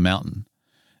side of a mountain,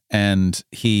 and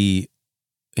he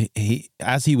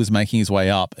as he was making his way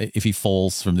up, if he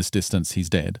falls from this distance, he's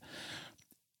dead.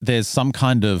 There's some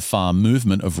kind of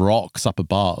movement of rocks up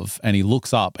above, and he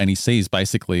looks up and he sees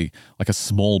basically like a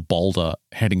small boulder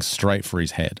heading straight for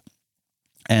his head.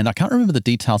 And I can't remember the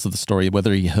details of the story,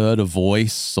 whether he heard a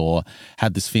voice or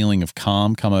had this feeling of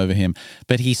calm come over him,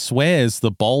 but he swears the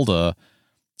boulder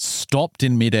stopped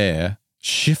in midair,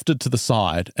 shifted to the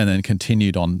side, and then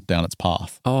continued on down its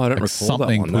path. Oh, I don't recall that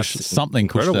one. Something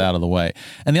pushed it out of the way.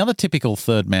 And the other typical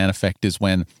third man effect is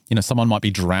when, someone might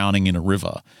be drowning in a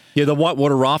river. Yeah, the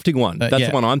whitewater rafting one. That's the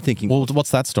one I'm thinking. Well,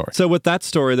 what's that story? So with that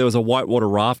story, there was a whitewater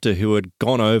rafter who had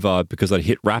gone over because they'd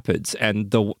hit rapids, and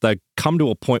they'd come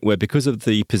to a point where, because of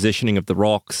the positioning of the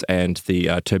rocks and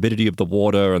the turbidity of the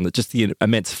water and just the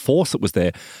immense force that was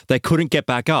there, they couldn't get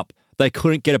back up. They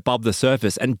couldn't get above the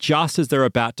surface. And just as they're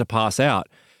about to pass out,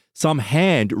 some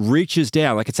hand reaches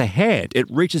down, like it's a hand. It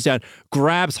reaches down,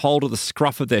 grabs hold of the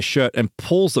scruff of their shirt and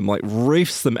pulls them, like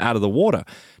reefs them out of the water.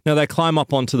 Now they climb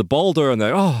up onto the boulder and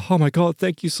they're, oh my God,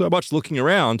 thank you so much. Looking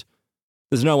around,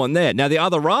 there's no one there. Now the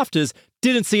other rafters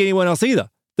didn't see anyone else either.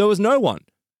 There was no one.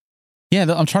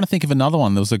 Yeah, I'm trying to think of another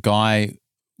one. There was a guy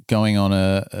going on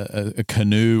a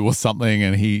canoe or something,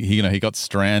 and he got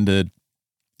stranded.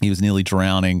 He was nearly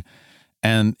drowning.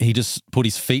 And he just put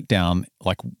his feet down,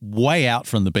 like way out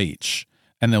from the beach.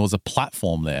 And there was a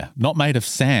platform there, not made of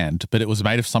sand, but it was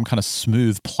made of some kind of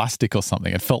smooth plastic or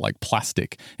something. It felt like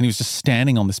plastic. And he was just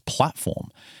standing on this platform.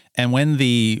 And when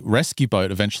the rescue boat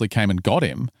eventually came and got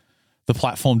him, the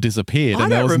platform disappeared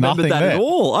and there was nothing there. I don't remember that at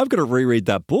all. I've got to reread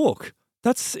that book.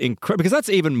 That's incredible, because that's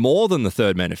even more than the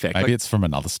third man effect. Maybe it's from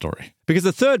another story. Because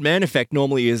the third man effect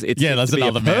normally is there's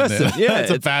another man there. Yeah,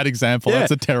 that's a bad example. Yeah.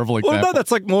 That's a terrible example. Well, no,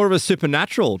 that's like more of a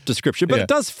supernatural description, but it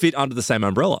does fit under the same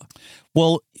umbrella.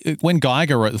 Well, when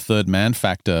Geiger wrote the third man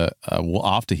factor,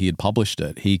 after he had published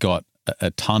it, he got a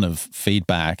ton of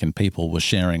feedback and people were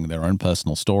sharing their own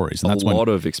personal stories. And that's a lot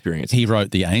of experience. He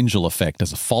wrote the angel effect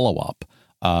as a follow-up,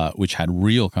 which had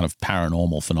real kind of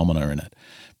paranormal phenomena in it.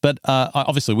 But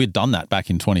obviously, we'd done that back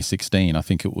in 2016. I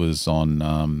think it was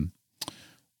on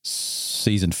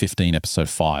season 15, episode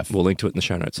 5. We'll link to it in the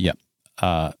show notes. Yep.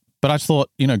 But I just thought,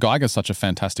 Geiger's such a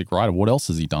fantastic writer. What else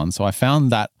has he done? So I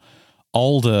found that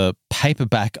older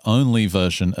paperback-only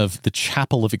version of The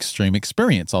Chapel of Extreme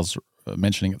Experience I was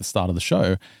mentioning at the start of the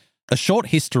show. A short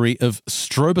history of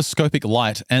stroboscopic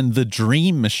light and the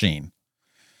dream machine.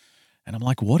 And I'm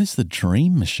like, what is the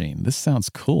dream machine? This sounds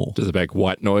cool. Does it make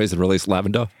white noise and release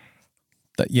lavender?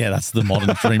 That's the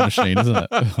modern dream machine, isn't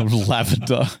it?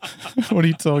 Lavender. What are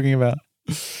you talking about?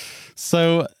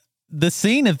 So the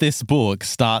scene of this book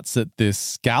starts at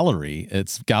this gallery.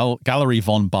 It's Gallery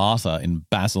von Bartha in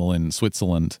Basel in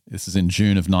Switzerland. This is in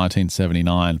June of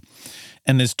 1979.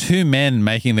 And there's two men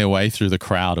making their way through the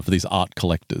crowd of these art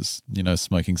collectors,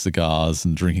 smoking cigars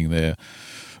and drinking their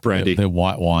brandy, their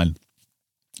white wine.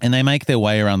 And they make their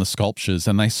way around the sculptures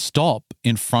and they stop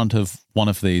in front of one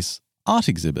of these art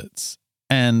exhibits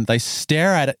and they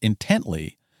stare at it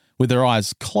intently with their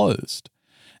eyes closed.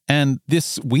 And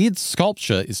this weird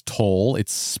sculpture is tall,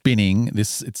 it's spinning,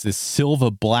 it's this silver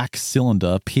black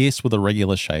cylinder pierced with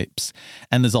irregular shapes,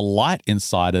 and there's a light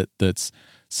inside it that's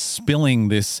spilling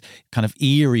this kind of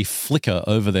eerie flicker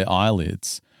over their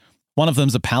eyelids. One of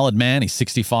them's a pallid man, he's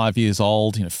 65 years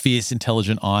old, fierce,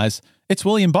 intelligent eyes. It's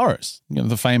William Burroughs,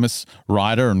 the famous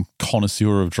writer and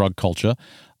connoisseur of drug culture.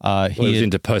 He was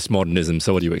into postmodernism,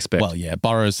 so what do you expect? Well, yeah,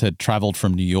 Burroughs had travelled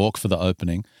from New York for the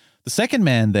opening. The second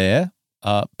man there,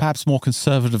 perhaps more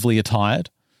conservatively attired,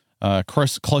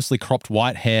 closely cropped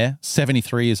white hair,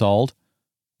 73 years old,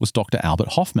 was Dr. Albert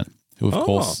Hofmann, who, of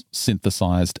course,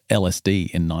 synthesized LSD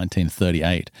in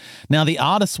 1938. Now, the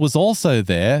artist was also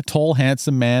there, tall,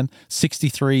 handsome man,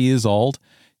 63 years old.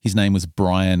 His name was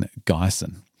Brian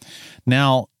Gysin.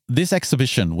 Now, this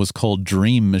exhibition was called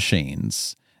Dream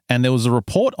Machines, and there was a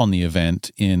report on the event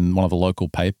in one of the local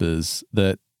papers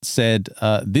that said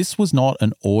this was not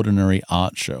an ordinary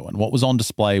art show, and what was on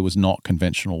display was not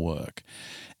conventional work.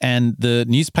 And the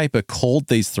newspaper called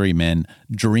these three men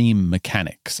dream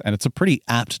mechanics, and it's a pretty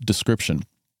apt description.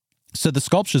 So the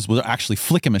sculptures were actually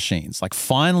flicker machines, like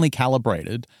finely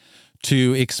calibrated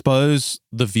to expose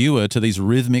the viewer to these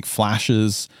rhythmic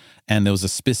flashes, and there was a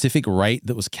specific rate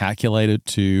that was calculated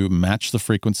to match the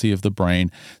frequency of the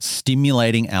brain,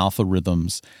 stimulating alpha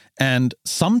rhythms, and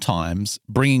sometimes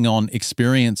bringing on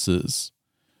experiences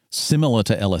similar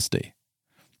to LSD.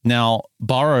 Now,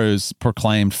 Burroughs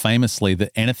proclaimed famously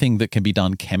that anything that can be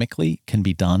done chemically can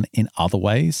be done in other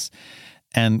ways,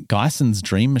 and Gysin's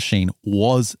dream machine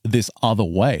was this other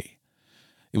way.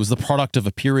 It was the product of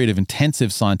a period of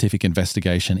intensive scientific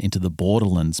investigation into the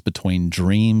borderlands between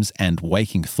dreams and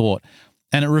waking thought,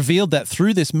 and it revealed that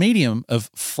through this medium of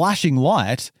flashing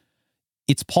light,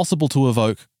 it's possible to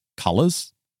evoke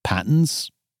colors, patterns,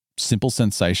 simple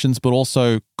sensations, but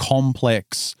also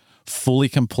complex, fully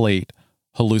complete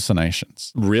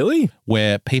hallucinations. Really?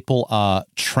 Where people are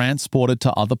transported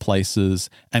to other places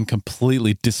and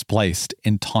completely displaced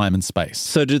in time and space.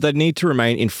 So do they need to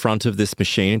remain in front of this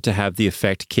machine to have the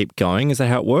effect keep going? Is that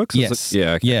how it works? Yes.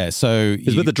 Yeah. Okay. Yeah. So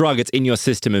with the drug, it's in your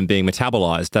system and being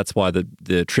metabolized. That's why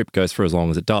the trip goes for as long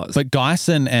as it does. But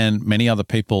Gysin and many other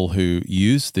people who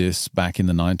used this back in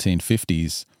the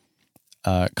 1950s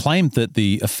claimed that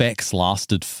the effects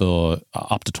lasted for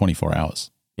up to 24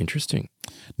 hours. Interesting.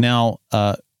 Now,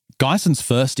 Gysin's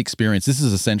first experience, this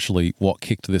is essentially what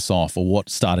kicked this off, or what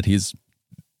started his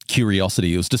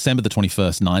curiosity. It was December the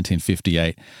 21st,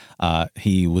 1958.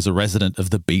 He was a resident of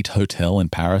the Beat Hotel in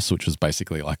Paris, which was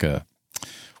basically like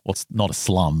not a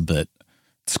slum, but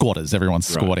squatters. Everyone's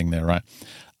squatting there,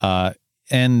 right?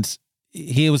 And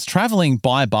he was traveling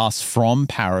by bus from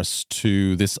Paris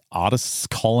to this artists'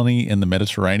 colony in the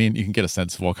Mediterranean. You can get a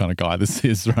sense of what kind of guy this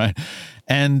is, right?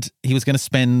 And he was going to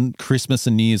spend Christmas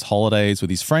and New Year's holidays with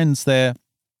his friends there.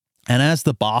 And as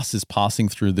the bus is passing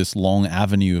through this long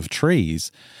avenue of trees,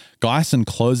 Gysin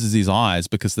closes his eyes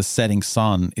because the setting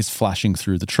sun is flashing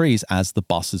through the trees as the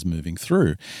bus is moving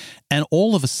through. And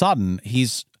all of a sudden,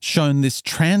 he's shown this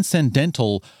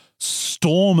transcendental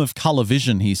storm of color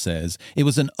vision, he says. It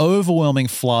was an overwhelming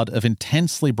flood of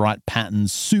intensely bright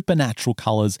patterns, supernatural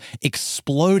colors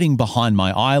exploding behind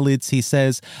my eyelids, he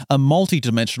says, a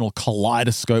multidimensional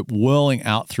kaleidoscope whirling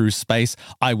out through space.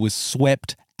 I was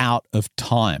swept out of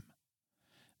time.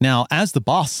 Now, as the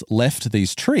bus left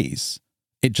these trees,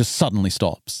 it just suddenly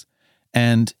stops.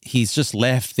 And he's just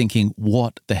left thinking,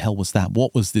 what the hell was that?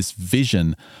 What was this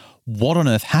vision? What on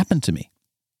earth happened to me?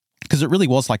 Because it really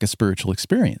was like a spiritual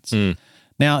experience.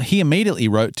 Now, he immediately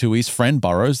wrote to his friend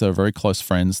Burroughs. They were very close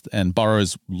friends, and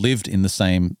Burroughs lived in the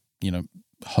same,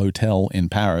 hotel in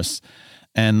Paris,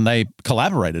 and they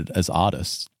collaborated as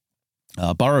artists.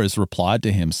 Burroughs replied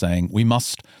to him saying, "We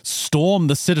must storm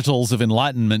the citadels of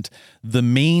enlightenment. The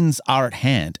means are at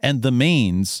hand, and the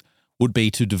means would be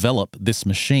to develop this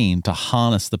machine to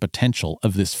harness the potential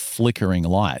of this flickering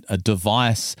light, a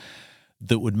device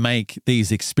that would make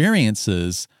these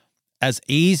experiences as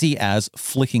easy as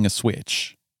flicking a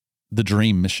switch, the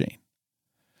dream machine."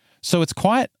 So it's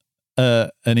quite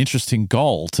an interesting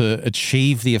goal to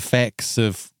achieve the effects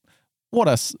of what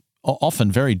are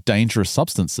often very dangerous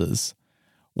substances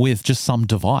with just some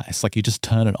device, like you just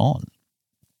turn it on.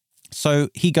 So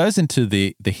he goes into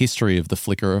the history of the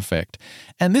flicker effect,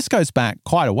 and this goes back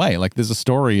quite a way. Like there's a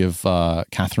story of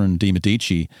Catherine de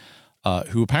Medici,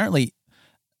 who apparently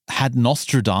had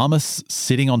Nostradamus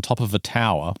sitting on top of a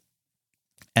tower,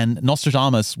 and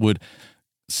Nostradamus would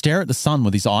stare at the sun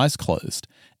with his eyes closed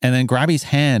and then grab his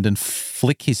hand and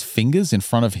flick his fingers in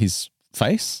front of his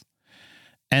face.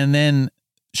 And then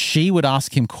she would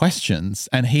ask him questions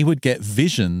and he would get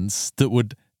visions that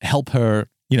would help her,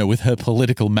 with her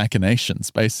political machinations,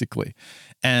 basically.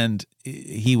 And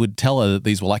he would tell her that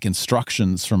these were like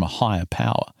instructions from a higher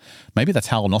power. Maybe that's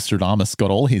how Nostradamus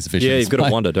got all his visions. Yeah, you've got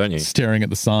to wonder, don't you? Staring at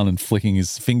the sun and flicking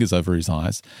his fingers over his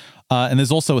eyes. And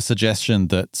there's also a suggestion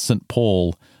that St.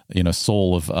 Paul,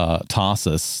 Saul of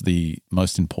Tarsus, the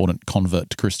most important convert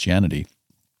to Christianity,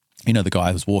 the guy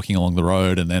who was walking along the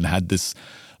road and then had this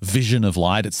vision of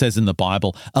light. It says in the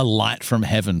Bible, a light from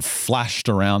heaven flashed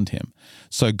around him.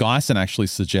 So Geisen actually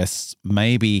suggests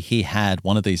maybe he had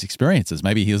one of these experiences.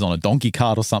 Maybe he was on a donkey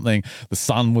cart or something. The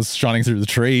sun was shining through the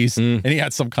trees and he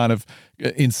had some kind of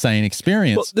insane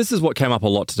experience. Well, this is what came up a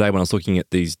lot today when I was looking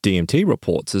at these DMT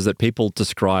reports, is that people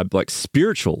describe like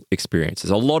spiritual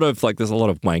experiences. There's a lot of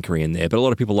wankery in there, but a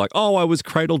lot of people are like, oh, I was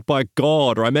cradled by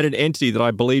God, or I met an entity that I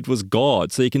believed was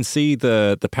God. So you can see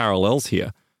the parallels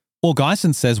here. Well,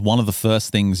 Geisen says one of the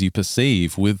first things you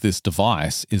perceive with this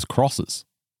device is crosses.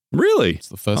 Really? It's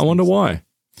the first I wonder why.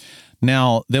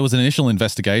 Now, there was initial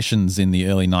investigations in the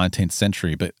early 19th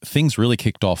century, but things really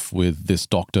kicked off with this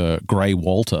Dr. Gray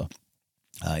Walter.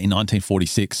 In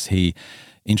 1946, he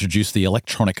introduced the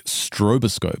electronic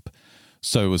stroboscope.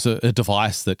 So it was a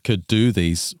device that could do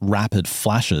these rapid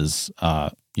flashes,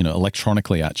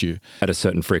 electronically at you. At a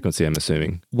certain frequency, I'm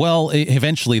assuming. Well,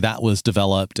 eventually that was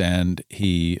developed, and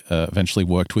he eventually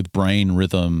worked with brain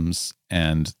rhythms,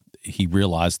 and he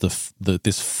realized that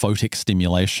this photic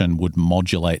stimulation would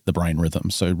modulate the brain rhythm.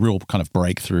 So real kind of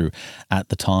breakthrough at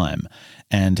the time.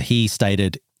 And he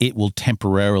stated it will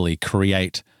temporarily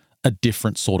create a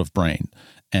different sort of brain.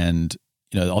 And,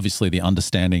 obviously the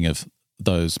understanding of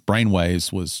those brain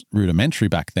waves was rudimentary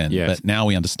back then, yes. But now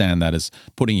we understand that as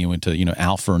putting you into,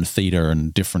 alpha and theta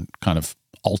and different kind of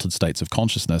altered states of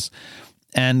consciousness.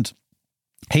 And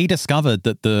he discovered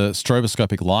that the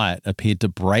stroboscopic light appeared to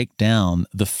break down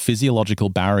the physiological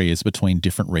barriers between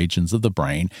different regions of the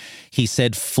brain. He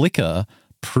said flicker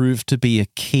proved to be a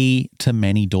key to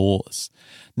many doors.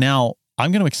 Now,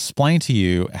 I'm going to explain to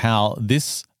you how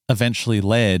this eventually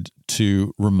led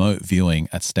to remote viewing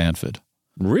at Stanford.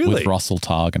 Really? With Russell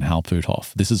Targ and Hal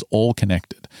Puthoff. This is all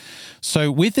connected.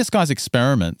 So with this guy's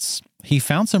experiments, he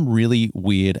found some really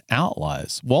weird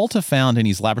outliers. Walter found in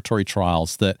his laboratory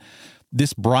trials that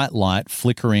this bright light,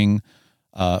 flickering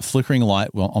light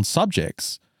on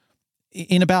subjects,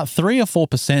 in about 3 or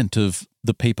 4% of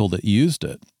the people that used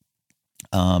it,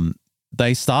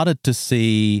 they started to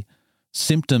see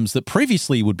symptoms that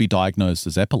previously would be diagnosed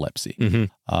as epilepsy,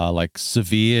 like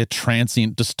severe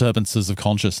transient disturbances of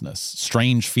consciousness,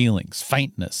 strange feelings,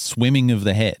 faintness, swimming of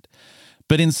the head.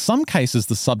 But in some cases,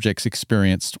 the subjects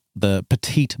experienced the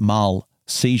petit mal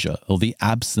seizure or the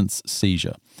absence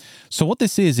seizure. So what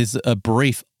this is a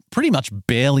brief, pretty much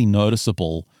barely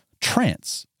noticeable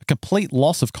trance, a complete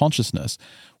loss of consciousness,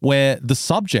 where the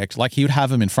subject, like he would have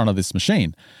them in front of this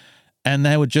machine, and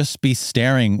they would just be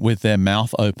staring with their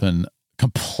mouth open,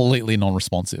 completely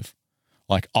non-responsive,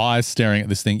 like eyes staring at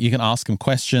this thing. You can ask them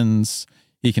questions,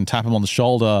 you can tap them on the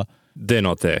shoulder. They're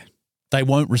not there. They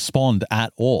won't respond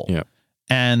at all. Yeah.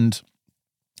 And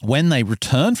when they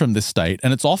return from this state,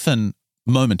 and it's often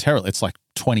momentarily, it's like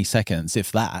 20 seconds,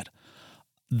 if that,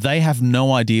 they have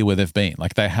no idea where they've been.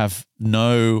 Like they have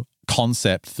no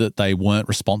concept that they weren't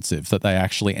responsive, that they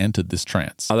actually entered this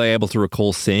trance. Are they able to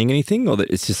recall seeing anything, or that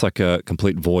it's just like a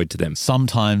complete void to them?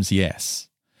 Sometimes, yes.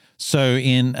 So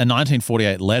in a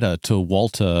 1948 letter to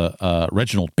Walter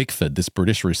Reginald Bickford, this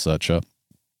British researcher,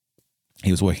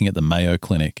 he was working at the Mayo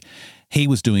Clinic. He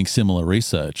was doing similar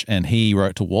research, and he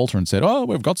wrote to Walter and said, oh,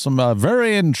 we've got some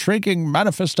very intriguing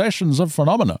manifestations of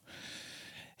phenomena.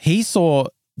 He saw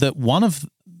that one of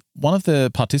the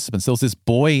participants, there was this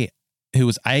boy who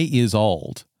was 8 years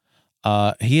old.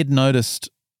 He had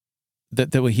noticed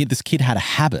that this kid had a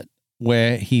habit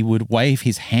where he would wave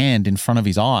his hand in front of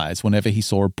his eyes whenever he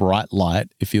saw a bright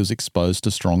light if he was exposed to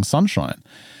strong sunshine.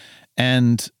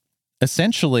 And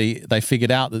essentially, they figured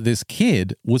out that this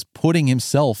kid was putting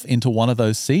himself into one of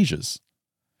those seizures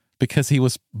because he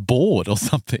was bored or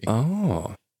something.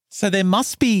 Oh. So there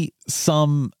must be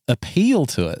some appeal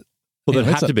to it. Well, there'd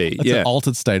have to be. It's an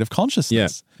altered state of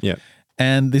consciousness. Yeah.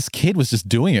 And this kid was just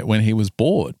doing it when he was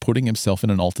bored, putting himself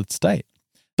in an altered state.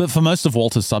 But for most of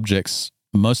Walter's subjects,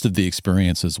 most of the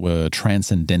experiences were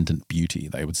transcendent beauty.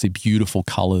 They would see beautiful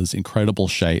colors, incredible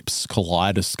shapes,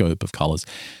 kaleidoscope of colors.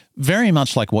 Very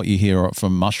much like what you hear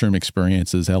from mushroom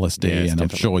experiences, LSD, Yes, and definitely.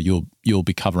 I'm sure you'll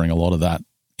be covering a lot of that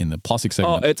in the plastic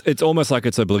segment. Oh, it's almost like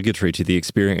it's obligatory to the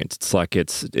experience. It's like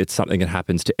it's something that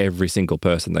happens to every single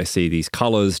person. They see these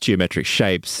colors, geometric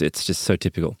shapes. It's just so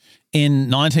typical. In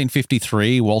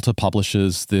 1953, Walter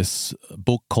publishes this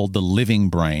book called The Living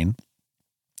Brain.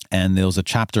 And there was a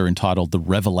chapter entitled The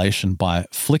Revelation by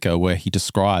Flicker where he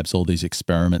describes all these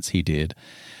experiments he did.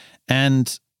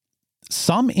 And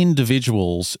some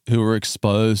individuals who were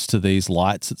exposed to these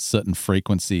lights at certain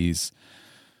frequencies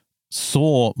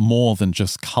saw more than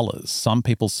just colors. Some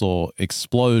people saw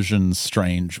explosions,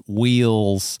 strange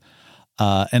wheels,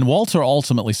 and Walter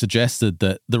ultimately suggested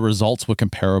that the results were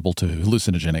comparable to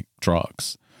hallucinogenic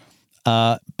drugs.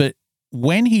 But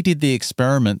when he did the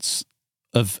experiments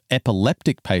of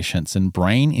epileptic patients and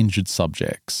brain-injured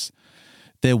subjects,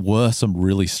 there were some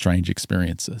really strange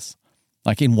experiences.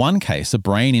 Like in one case, a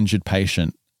brain-injured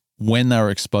patient, when they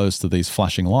were exposed to these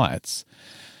flashing lights,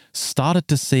 started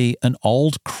to see an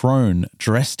old crone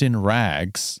dressed in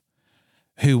rags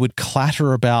who would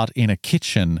clatter about in a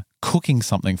kitchen cooking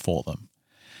something for them.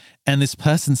 And this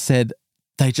person said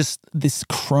this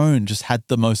crone just had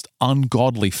the most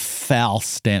ungodly foul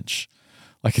stench.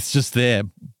 Like it's just there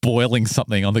boiling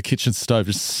something on the kitchen stove,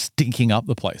 just stinking up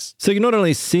the place. So you're not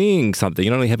only seeing something,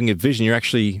 you're not only having a vision, you're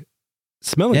actually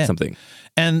smelling something.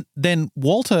 And then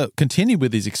Walter continued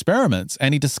with his experiments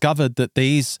and he discovered that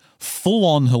these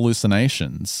full-on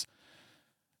hallucinations,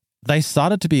 they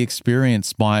started to be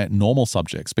experienced by normal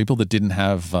subjects, people that didn't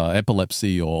have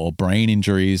epilepsy or brain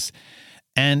injuries.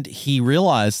 And he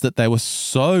realized that they were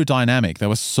so dynamic, they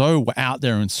were so out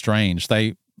there and strange.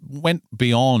 They went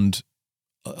beyond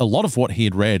a lot of what he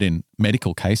had read in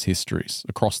medical case histories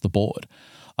across the board.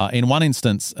 In one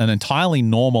instance, an entirely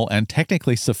normal and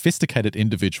technically sophisticated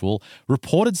individual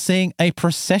reported seeing a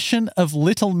procession of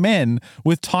little men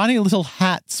with tiny little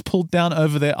hats pulled down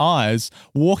over their eyes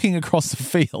walking across a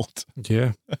field.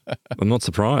 Yeah, I'm not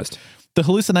surprised. The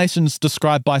hallucinations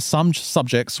described by some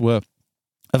subjects were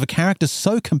of a character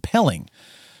so compelling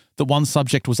that one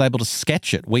subject was able to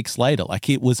sketch it weeks later, like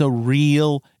it was a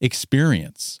real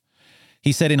experience.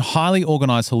 He said in highly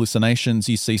organized hallucinations,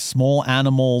 you see small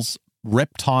animals,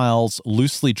 reptiles,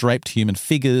 loosely draped human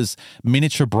figures,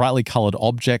 miniature brightly colored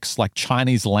objects like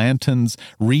Chinese lanterns,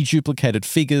 reduplicated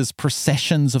figures,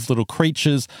 processions of little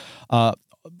creatures,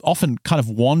 often kind of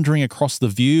wandering across the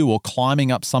view or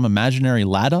climbing up some imaginary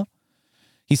ladder.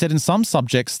 He said in some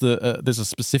subjects there's a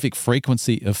specific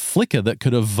frequency of flicker that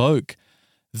could evoke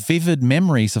vivid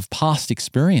memories of past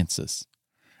experiences.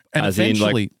 And as in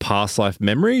like past life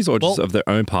memories or just of their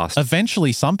own past?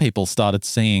 Eventually, some people started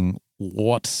seeing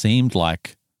what seemed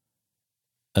like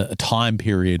a time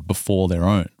period before their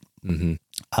own.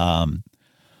 Mm-hmm.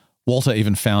 Walter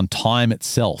even found time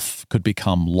itself could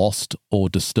become lost or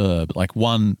disturbed. Like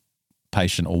one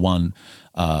patient or one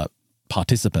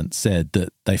participant said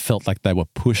that they felt like they were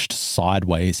pushed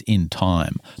sideways in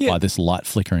time by this light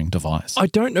flickering device. I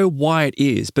don't know why it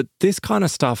is, but this kind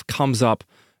of stuff comes up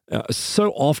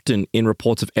so often in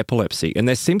reports of epilepsy, and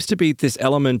there seems to be this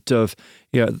element of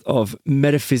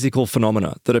metaphysical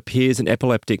phenomena that appears in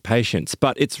epileptic patients.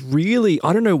 But it's really,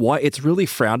 I don't know why, it's really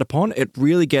frowned upon. It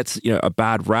really gets a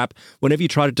bad rap. Whenever you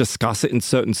try to discuss it in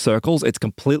certain circles, it's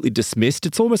completely dismissed.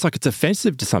 It's almost like it's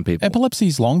offensive to some people.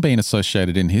 Epilepsy's long been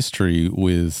associated in history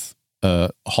with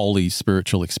holy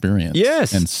spiritual experience,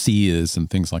 and seers and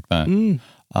things like that.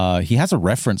 He has a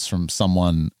reference from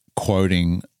someone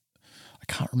quoting,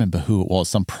 I can't remember who it was,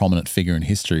 some prominent figure in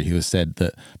history who has said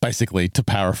that, basically, to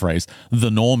paraphrase,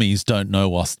 the normies don't know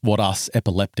what us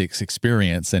epileptics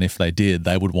experience, and if they did,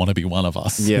 they would want to be one of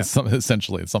us. Yeah.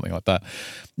 Essentially, it's something like that.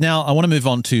 Now, I want to move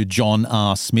on to John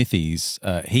R. Smithies.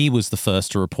 He was the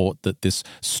first to report that this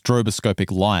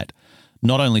stroboscopic light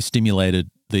not only stimulated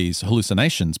these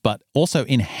hallucinations, but also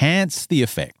enhanced the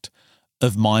effect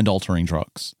of mind-altering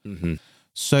drugs. Mm-hmm.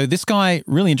 So this guy,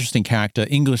 really interesting character,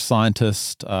 English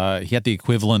scientist. He had the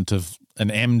equivalent of an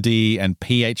MD and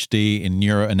PhD in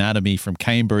neuroanatomy from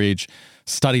Cambridge,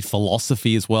 studied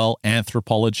philosophy as well,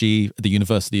 anthropology at the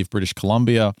University of British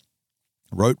Columbia,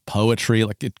 wrote poetry,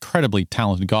 like incredibly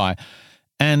talented guy.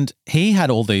 And he had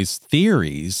all these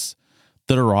theories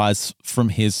that arise from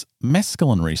his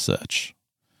mescaline research.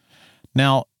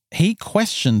 Now, he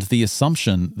questioned the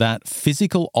assumption that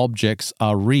physical objects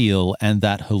are real and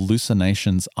that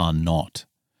hallucinations are not,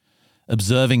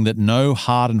 observing that no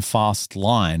hard and fast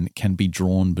line can be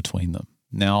drawn between them.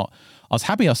 Now, I was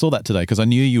happy I saw that today because I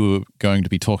knew you were going to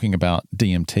be talking about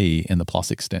DMT in the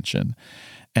Plus extension,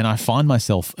 and I find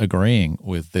myself agreeing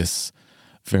with this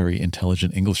very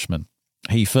intelligent Englishman.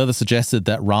 He further suggested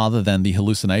that rather than the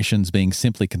hallucinations being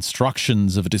simply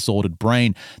constructions of a disordered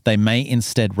brain, they may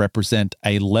instead represent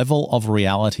a level of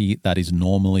reality that is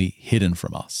normally hidden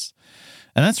from us.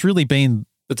 And that's really been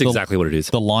exactly what it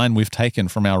is. The line we've taken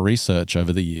from our research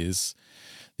over the years.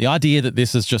 The idea that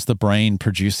this is just the brain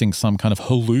producing some kind of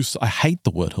I hate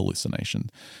the word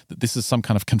hallucination, that this is some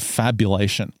kind of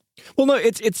confabulation Well, no,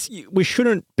 it's we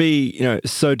shouldn't be,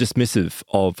 so dismissive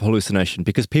of hallucination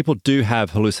because people do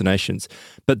have hallucinations,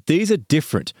 but these are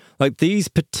different. Like these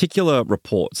particular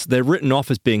reports, they're written off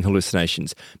as being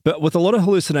hallucinations, but with a lot of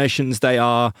hallucinations, they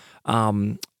are.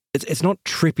 It's not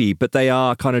trippy, but they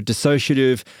are kind of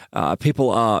dissociative. People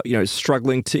are,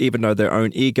 struggling to even know their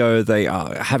own ego. They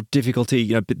have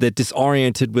difficulty, they're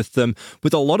disoriented with them.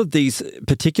 With a lot of these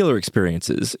particular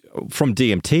experiences, from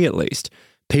DMT at least,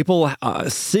 people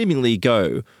seemingly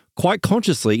go quite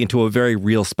consciously into a very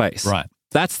real space. Right.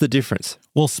 That's the difference.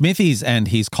 Well, Smithies and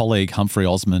his colleague Humphrey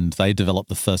Osmond, they developed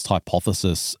the first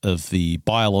hypothesis of the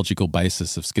biological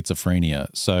basis of schizophrenia.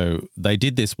 So they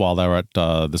did this while they were at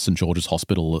the St George's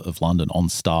Hospital of London on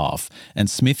staff. And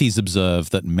Smithies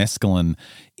observed that mescaline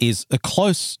is a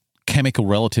close chemical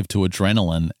relative to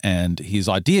adrenaline. And his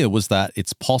idea was that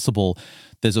it's possible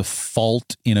there's a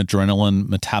fault in adrenaline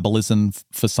metabolism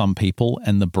for some people,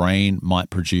 and the brain might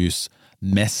produce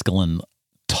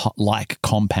mescaline-like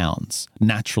compounds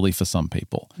naturally for some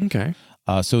people. Okay.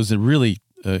 So it was a really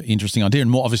interesting idea. And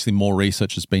more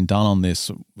research has been done on this,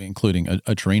 including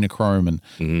adrenochrome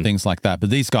and things like that.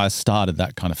 But these guys started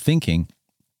that kind of thinking.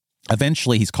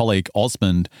 Eventually, his colleague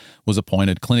Osmond was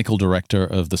appointed clinical director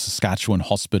of the Saskatchewan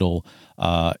Hospital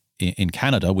in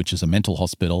Canada, which is a mental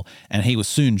hospital, and he was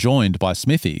soon joined by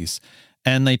Smithies,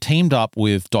 and they teamed up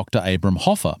with Dr. Abram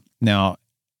Hoffer. Now,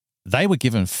 they were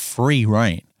given free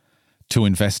rein to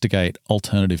investigate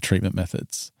alternative treatment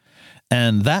methods,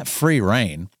 and that free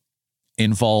rein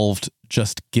involved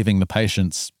just giving the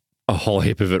patients a whole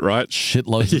heap of it, right?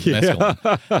 Shitloads of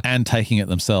mescaline and taking it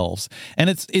themselves. And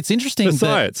it's interesting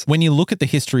that when you look at the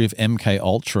history of MK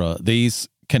Ultra, these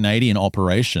Canadian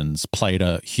operations played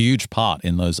a huge part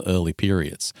in those early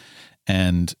periods.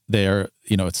 And there's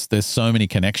so many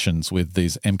connections with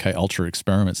these MK Ultra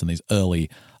experiments and these early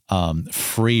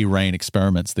free rein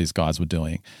experiments these guys were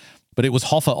doing. But it was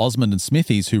Hoffer, Osmond, and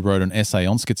Smithies who wrote an essay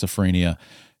on schizophrenia,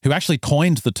 who actually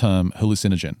coined the term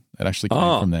hallucinogen. It actually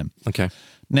came from them. Okay.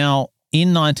 Now,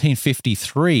 in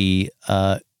 1953,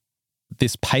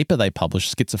 this paper they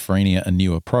published, Schizophrenia, A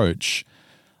New Approach,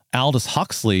 Aldous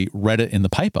Huxley read it in the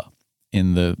paper,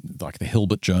 in the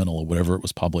Hilbert Journal or whatever it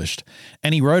was published.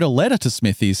 And he wrote a letter to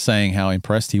Smithies saying how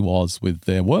impressed he was with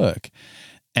their work.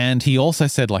 And he also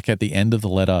said, at the end of the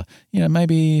letter,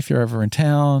 maybe if you're ever in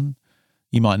town,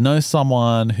 you might know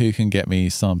someone who can get me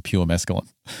some pure mescaline.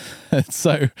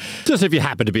 So, just if you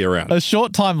happen to be around. A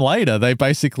short time later, they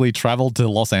basically traveled to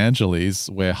Los Angeles,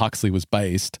 where Huxley was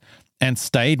based, and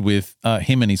stayed with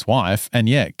him and his wife, and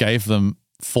gave them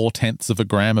 0.4 of a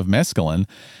gram of mescaline.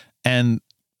 And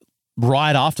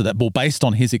right after that, based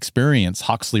on his experience,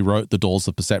 Huxley wrote The Doors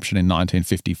of Perception in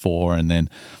 1954, and then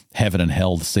Heaven and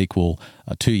Hell, the sequel,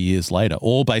 2 years later,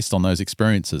 all based on those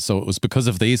experiences. So it was because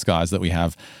of these guys that we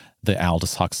have the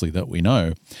Aldous Huxley that we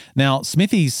know. Now,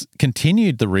 Smithies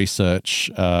continued the research,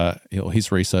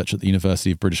 his research at the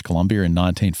University of British Columbia in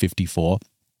 1954.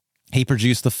 He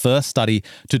produced the first study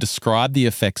to describe the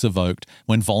effects evoked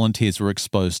when volunteers were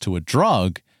exposed to a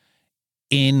drug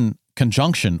in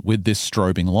conjunction with this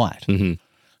strobing light. Mm-hmm.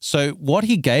 So what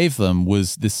he gave them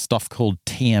was this stuff called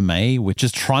TMA, which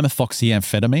is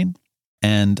trimethoxyamphetamine.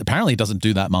 And apparently it doesn't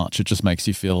do that much. It just makes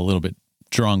you feel a little bit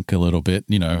drunk, a little bit,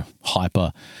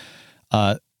 hyper.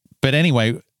 But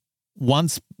anyway,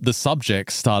 once the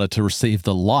subject started to receive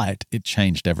the light, it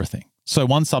changed everything. So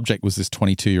one subject was this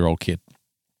 22-year-old kid.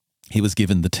 He was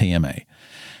given the TMA,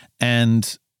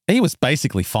 and he was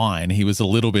basically fine. He was a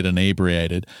little bit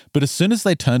inebriated, but as soon as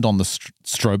they turned on the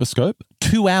stroboscope,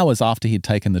 2 hours after he'd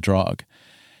taken the drug,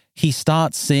 he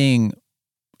starts seeing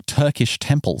Turkish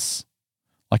temples,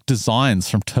 like designs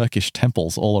from Turkish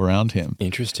temples all around him.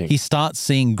 Interesting. He starts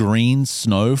seeing green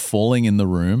snow falling in the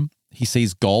room. He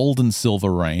sees gold and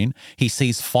silver rain. He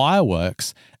sees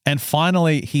fireworks. And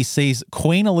finally, he sees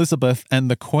Queen Elizabeth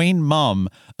and the Queen Mum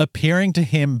appearing to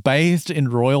him bathed in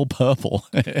royal purple.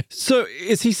 So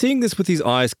is he seeing this with his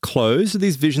eyes closed? Are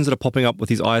these visions that are popping up with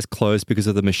his eyes closed because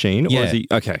of the machine? Yeah. Or is he,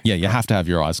 okay. Yeah, you have to have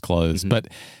your eyes closed. Mm-hmm.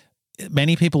 But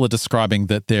many people are describing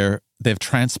that they've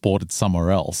transported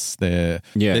somewhere else. They're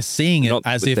seeing it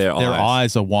as if their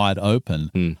eyes are wide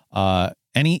open.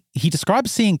 And he describes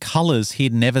seeing colors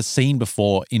he'd never seen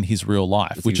before in his real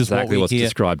life, That's which exactly is what what's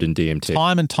described in DMT.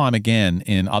 Time and time again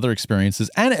in other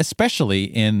experiences, and especially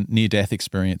in near-death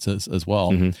experiences as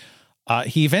well. Mm-hmm.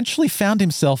 He eventually found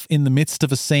himself in the midst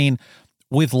of a scene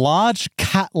with large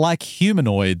cat-like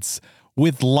humanoids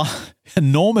with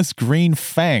enormous green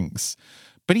fangs.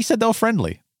 But he said they were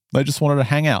friendly. They just wanted to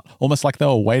hang out, almost like they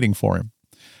were waiting for him.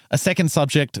 A second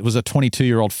subject was a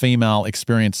 22-year-old female,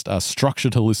 experienced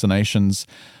structured hallucinations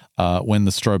when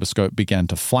the stroboscope began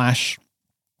to flash.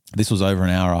 This was over an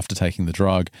hour after taking the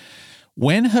drug.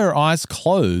 When her eyes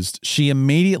closed, she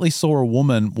immediately saw a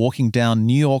woman walking down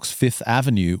New York's Fifth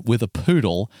Avenue with a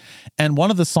poodle. And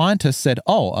one of the scientists said,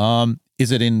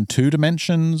 is it in 2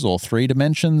 dimensions or 3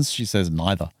 dimensions? She says,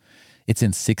 neither. It's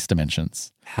in 6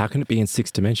 dimensions. How can it be in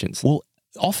 6 dimensions? Well,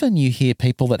 often you hear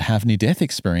people that have near-death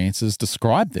experiences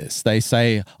describe this. They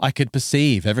say, I could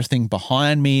perceive everything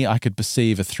behind me. I could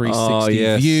perceive a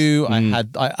 360 view.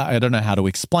 I don't know how to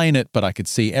explain it, but I could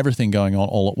see everything going on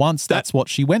all at once. That's what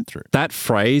she went through. That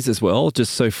phrase as well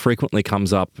just so frequently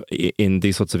comes up in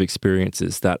these sorts of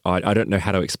experiences that I don't know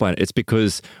how to explain it. It's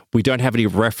because we don't have any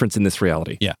reference in this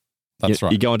reality. Yeah, that's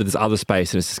right. You go into this other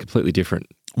space and it's just completely different.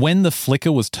 When the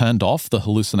flicker was turned off, the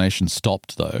hallucination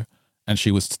stopped though, and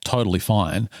she was totally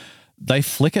fine. They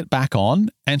flick it back on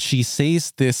and she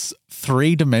sees this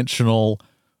 3-dimensional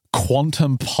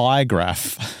quantum pie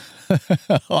graph.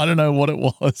 I don't know what it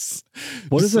was.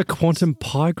 What is a quantum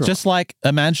pie graph? Just like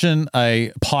imagine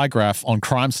a pie graph on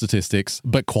crime statistics,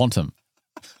 but quantum.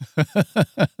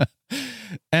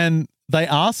 And they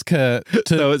ask her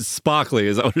to... So it's sparkly,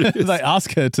 is that what it is? They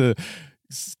ask her to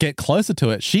get closer to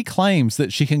it. She claims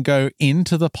that she can go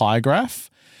into the pie graph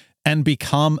and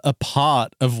become a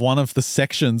part of one of the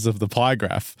sections of the pie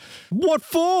graph. What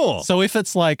for? So if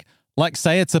it's like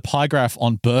say it's a pie graph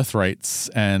on birth rates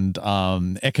and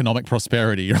economic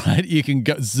prosperity, right? You can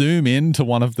zoom into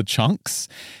one of the chunks.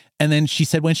 And then she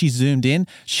said when she zoomed in,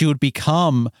 she would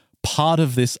become part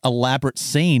of this elaborate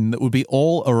scene that would be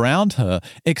all around her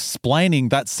explaining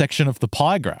that section of the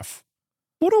pie graph.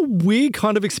 What a weird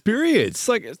kind of experience.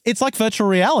 It's like virtual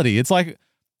reality. It's like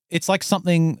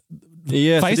something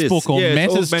Facebook or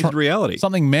Meta's augmented reality.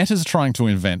 Something Meta's trying to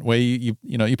invent where you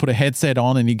put a headset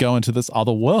on and you go into this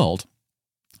other world.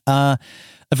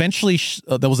 Eventually,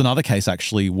 there was another case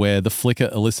actually where the flicker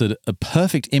elicited a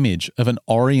perfect image of an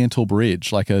oriental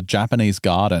bridge, like a Japanese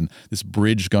garden, this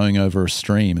bridge going over a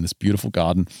stream in this beautiful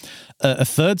garden. A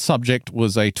third subject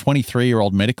was a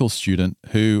 23-year-old medical student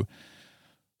who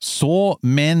saw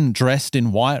men dressed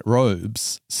in white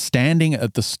robes standing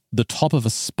at the top of a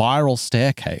spiral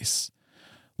staircase,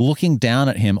 looking down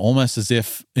at him almost as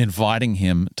if inviting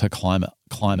him to climb it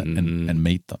and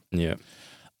meet them. Yeah.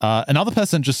 Another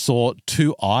person just saw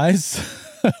 2 eyes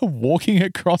walking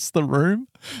across the room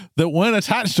that weren't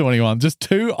attached to anyone, just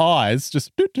 2 eyes,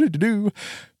 just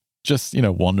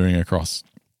wandering across.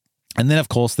 And then, of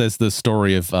course, there's the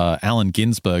story of Allen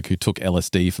Ginsberg, who took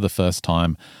LSD for the first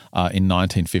time in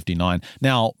 1959.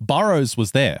 Now, Burroughs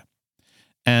was there,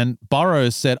 and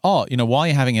Burroughs said, while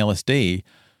you're having LSD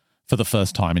for the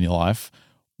first time in your life,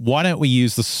 why don't we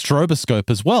use the stroboscope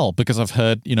as well? Because I've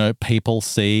heard, people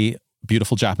see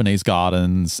beautiful Japanese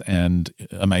gardens and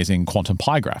amazing quantum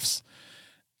pie graphs.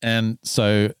 And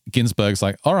so Ginsberg's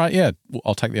like, all right, yeah,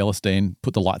 I'll take the LSD and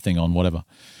put the light thing on, whatever.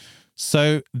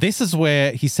 So this is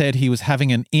where he said he was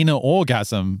having an inner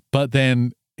orgasm, but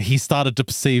then he started to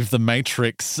perceive the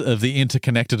matrix of the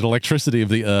interconnected electricity of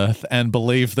the earth and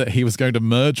believed that he was going to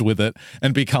merge with it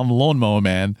and become Lawnmower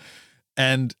Man.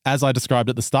 And as I described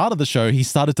at the start of the show, he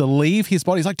started to leave his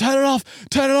body. He's like, turn it off,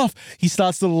 turn it off. He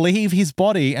starts to leave his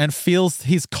body and feels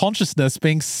his consciousness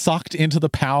being sucked into the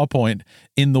PowerPoint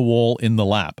in the wall in the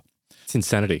lab. It's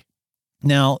insanity.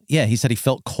 Now, yeah, he said he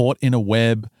felt caught in a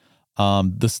web.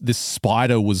 This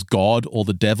spider was God or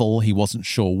the devil. He wasn't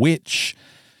sure which.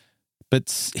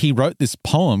 But he wrote this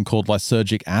poem called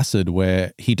Lysergic Acid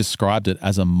where he described it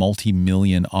as a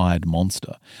multi-million-eyed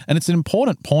monster. And it's an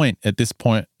important point at this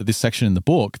section in the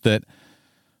book, that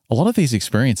a lot of these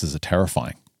experiences are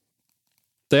terrifying.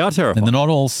 They are terrifying. And they're not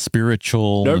all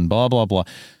spiritual and blah, blah, blah.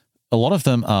 A lot of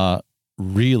them are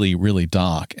really, really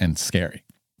dark and scary.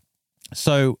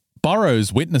 So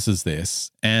Burroughs witnesses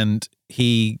this and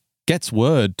he gets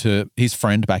word to his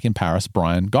friend back in Paris,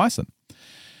 Brian Gysin.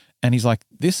 And he's like,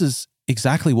 this is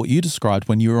exactly what you described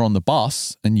when you were on the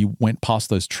bus and you went past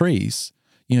those trees.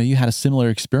 You had a similar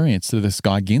experience to this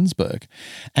guy Ginsberg.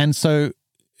 And so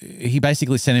he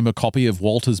basically sent him a copy of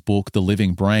Walter's book, The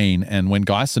Living Brain. And when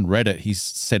Gysin read it, he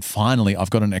said, finally,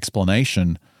 I've got an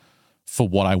explanation for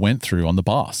what I went through on the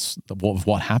bus,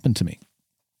 what happened to me.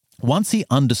 Once he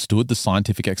understood the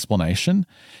scientific explanation,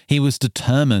 he was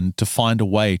determined to find a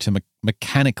way to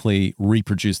mechanically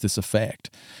reproduce this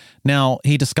effect. Now,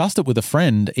 he discussed it with a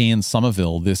friend, Ian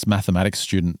Somerville, this mathematics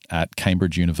student at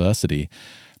Cambridge University,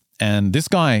 and this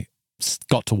guy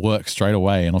got to work straight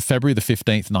away. And on February the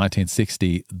 15th,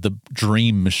 1960, the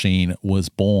Dream Machine was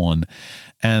born.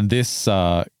 And this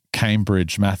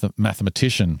Cambridge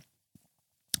mathematician,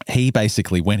 he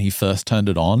basically, when he first turned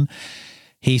it on,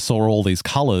 he saw all these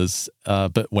colors,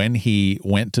 but when he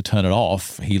went to turn it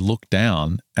off, he looked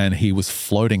down and he was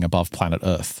floating above planet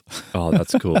Earth. Oh,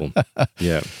 that's cool.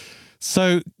 Yeah.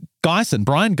 So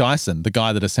Brian Gysin, the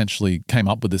guy that essentially came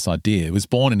up with this idea, was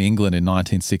born in England in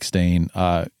 1916,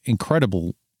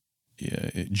 incredible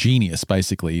genius,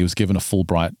 basically. He was given a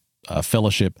Fulbright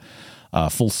fellowship,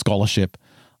 full scholarship.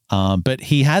 But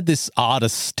he had this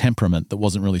artist's temperament that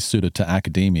wasn't really suited to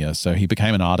academia. So he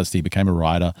became an artist, he became a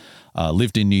writer,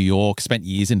 lived in New York, spent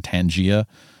years in Tangier,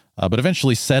 but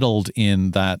eventually settled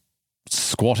in that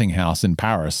squatting house in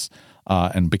Paris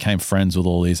and became friends with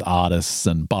all these artists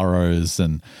and Burroughs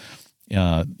and,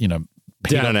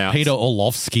 Peter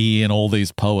Orlovsky and all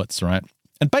these poets, right?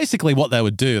 And basically what they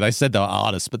would do, they said they were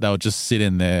artists, but they would just sit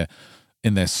in their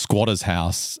squatter's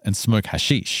house and smoke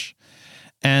hashish.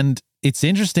 And it's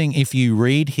interesting if you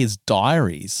read his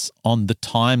diaries on the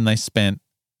time they spent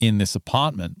in this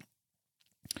apartment,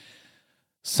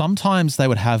 sometimes they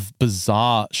would have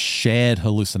bizarre shared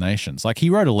hallucinations. Like he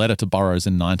wrote a letter to Burroughs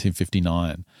in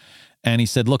 1959 and he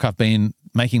said, look, I've been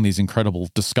making these incredible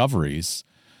discoveries,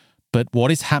 but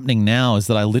what is happening now is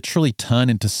that I literally turn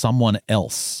into someone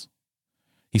else.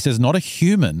 He says, not a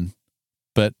human,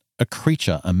 but a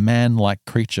creature, a man-like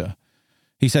creature.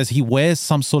 He says he wears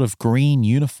some sort of green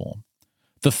uniform.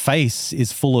 The face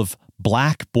is full of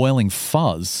black boiling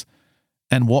fuzz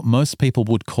and what most people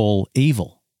would call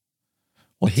evil.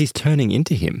 Well, he's turning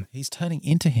into him. He's turning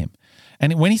into him.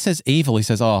 And when he says evil, he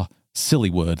says, oh,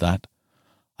 silly word that.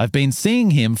 I've been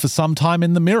seeing him for some time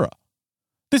in the mirror.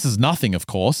 This is nothing, of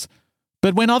course,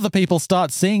 but when other people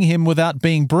start seeing him without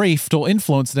being briefed or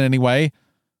influenced in any way,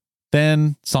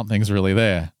 then something's really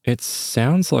there. It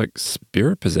sounds like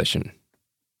spirit possession.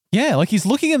 Yeah, like he's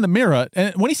looking in the mirror,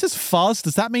 and when he says fuzz,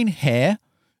 does that mean hair?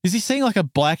 Is he seeing like a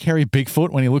black hairy Bigfoot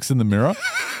when he looks in the mirror?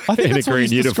 I think in that's a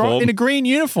green uniform. In a green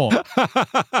uniform.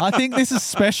 I think this is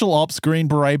Special Ops Green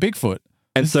Beret Bigfoot.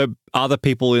 And so other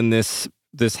people in this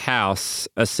house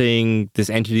are seeing this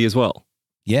entity as well?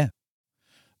 Yeah.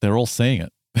 They're all seeing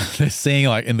it. They're seeing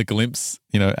like in the glimpse,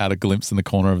 out a glimpse in the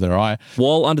corner of their eye.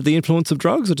 While under the influence of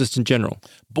drugs or just in general?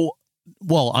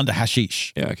 Well, under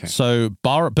hashish. Yeah, okay. So,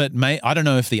 I don't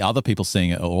know if the other people seeing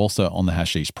it are also on the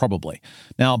hashish, probably.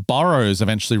 Now, Burroughs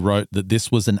eventually wrote that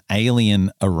this was an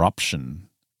alien eruption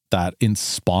that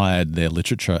inspired their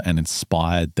literature and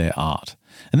inspired their art.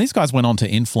 And these guys went on to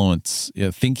influence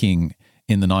thinking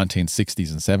in the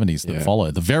 1960s and 70s that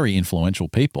followed, the very influential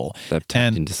people. They've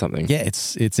tapped into something. Yeah,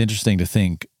 it's interesting to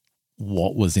think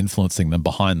what was influencing them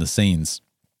behind the scenes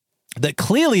that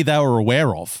clearly they were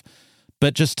aware of.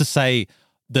 But just to say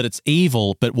that it's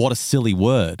evil, but what a silly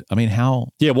word. I mean, how...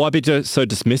 Yeah, why be so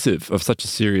dismissive of such a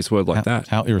serious word like that?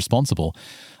 How irresponsible.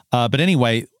 But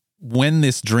anyway, when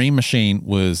this dream machine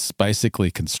was basically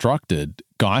constructed,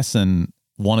 Gysin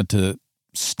wanted to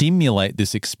stimulate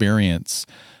this experience,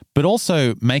 but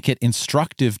also make it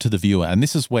instructive to the viewer. And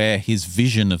this is where his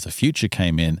vision of the future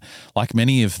came in. Like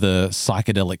many of the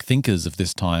psychedelic thinkers of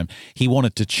this time, he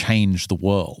wanted to change the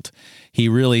world. He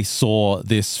really saw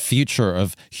this future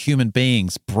of human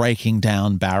beings breaking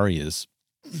down barriers,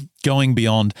 going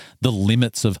beyond the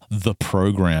limits of the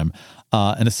program,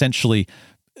 and essentially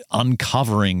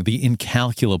uncovering the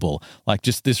incalculable, like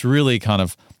just this really kind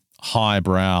of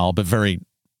highbrow but very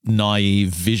naive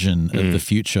vision of the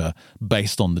future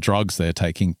based on the drugs they're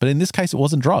taking. But in this case, it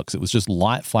wasn't drugs. It was just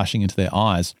light flashing into their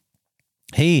eyes.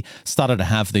 He started to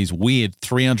have these weird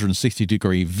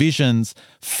 360-degree visions,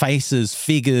 faces,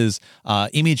 figures,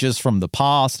 images from the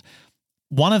past.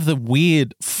 One of the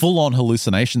weird full-on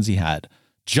hallucinations he had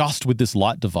just with this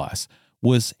light device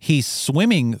was he's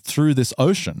swimming through this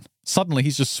ocean. Suddenly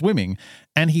he's just swimming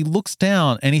and he looks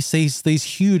down and he sees these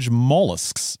huge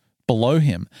mollusks below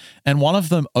him, and one of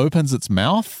them opens its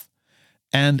mouth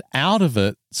and out of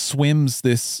it swims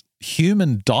this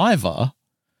human diver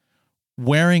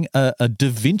wearing a Da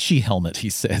Vinci helmet, he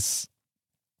says.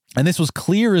 And this was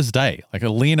clear as day, like a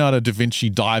Leonardo da Vinci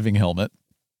diving helmet.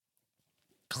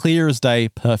 Clear as day,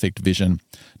 perfect vision,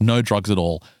 no drugs at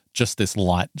all, just this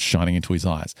light shining into his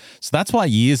eyes. So that's why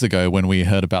years ago when we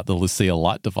heard about the Lucia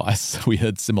light device, we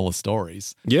heard similar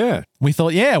stories. Yeah. We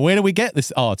thought, where do we get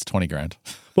this? Oh, it's 20 grand.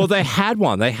 Well, they had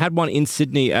one. They had one in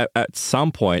Sydney at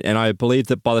some point, and I believe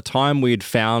that by the time we had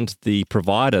found the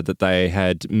provider that they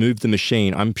had moved the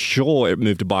machine, I'm sure it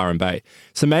moved to Byron Bay.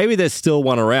 So maybe there's still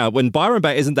one around. When Byron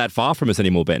Bay isn't that far from us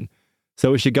anymore, Ben.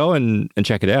 So we should go and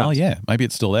check it out. Oh, yeah. Maybe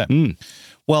it's still there.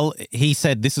 Well, he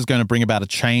said this is going to bring about a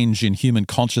change in human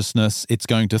consciousness. It's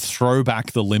going to throw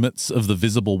back the limits of the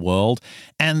visible world.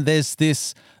 And there's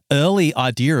this early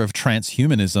idea of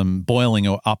transhumanism boiling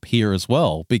up here as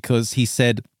well, because he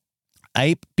said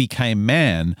ape became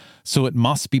man, so it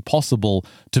must be possible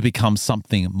to become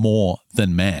something more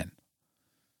than man.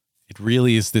 It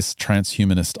really is this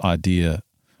transhumanist idea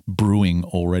brewing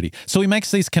already. So he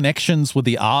makes these connections with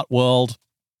the art world.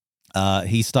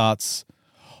 He starts...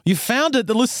 You found it,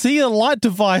 the Lucia light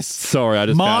device. Sorry, I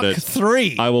just Mark found it.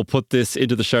 III. I will put this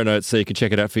into the show notes so you can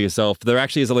check it out for yourself. There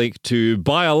actually is a link to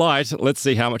buy a light. Let's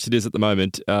see how much it is at the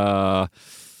moment. Okay,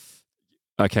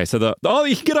 so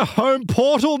you can get a home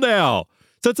portal now.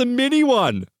 So it's a mini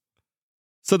one.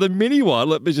 So the mini one,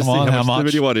 let me just see how much the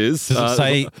mini one is. Does it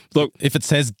say, look, if it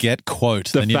says get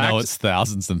quote, then you know it's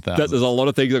thousands and thousands. There's a lot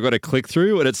of things I've got to click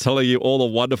through, and it's telling you all the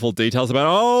wonderful details about,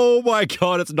 oh my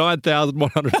God, it's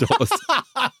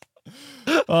 $9,100.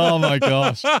 Oh my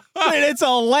gosh. Wait, it's a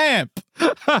lamp.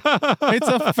 It's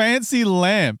a fancy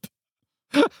lamp.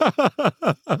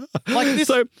 Like this.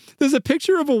 So there's a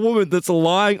picture of a woman that's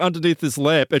lying underneath this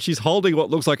lamp and she's holding what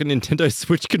looks like a Nintendo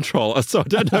Switch controller. So I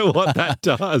don't know what that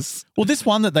does. Well, this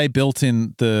one that they built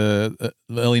in the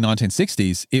early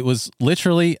 1960s, it was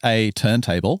literally a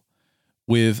turntable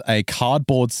with a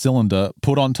cardboard cylinder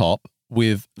put on top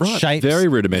with shapes very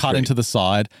rudimentary, cut into the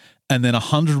side, and then a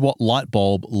 100-watt light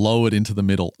bulb lowered into the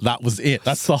middle. That was it.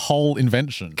 That's the whole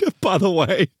invention. By the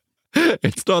way,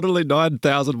 it's not only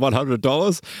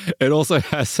 $9,100, it also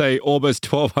has a almost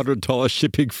 $1,200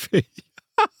 shipping fee.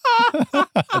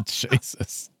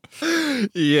 Jesus.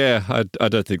 Yeah, I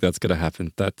don't think that's going to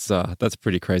happen. That's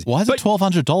pretty crazy. Why is it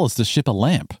 $1,200 to ship a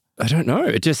lamp? I don't know.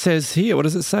 It just says here, what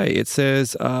does it say? It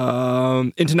says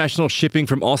international shipping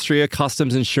from Austria,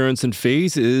 customs, insurance, and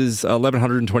fees is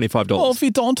 $1,125. Well, we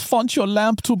don't want your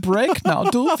lamp to break now,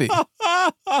 do we?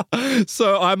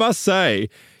 So I must say,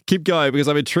 keep going because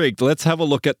I'm intrigued. Let's have a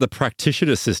look at the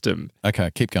practitioner system.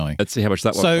 Okay, keep going. Let's see how much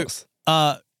that one costs.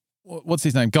 What's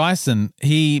his name? Geisen,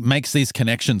 he makes these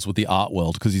connections with the art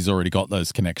world because he's already got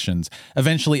those connections.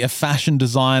 Eventually, a fashion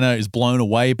designer is blown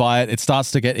away by it. It starts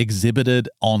to get exhibited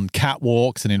on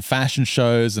catwalks and in fashion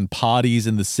shows and parties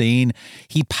in the scene.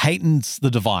 He patents the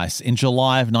device in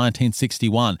July of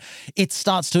 1961. It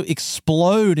starts to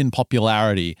explode in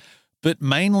popularity, but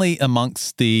mainly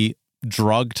amongst the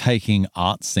drug-taking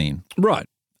art scene. Right.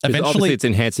 Eventually, obviously it's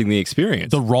enhancing the experience.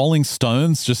 The Rolling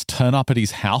Stones just turn up at his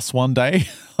house one day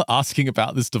asking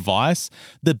about this device.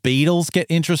 The Beatles get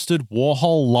interested.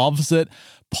 Warhol loves it.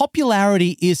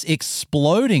 Popularity is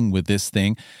exploding with this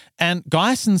thing. And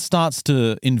Geisen starts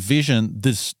to envision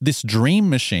this dream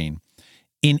machine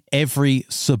in every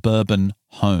suburban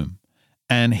home.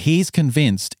 And he's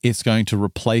convinced it's going to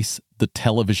replace the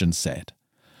television set,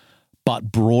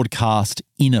 but broadcast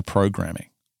inner programming.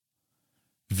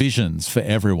 Visions for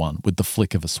everyone with the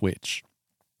flick of a switch.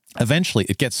 Eventually,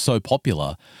 it gets so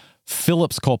popular,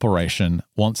 Philips Corporation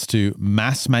wants to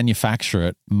mass manufacture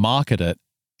it, market it,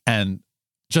 and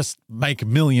just make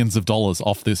millions of dollars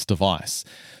off this device.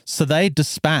 So they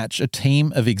dispatch a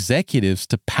team of executives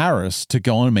to Paris to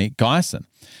go and meet Geisen.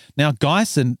 Now,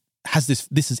 Geisen has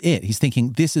this is it. He's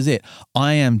thinking, this is it.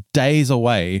 I am days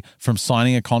away from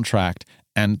signing a contract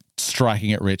and striking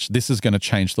it rich. This is going to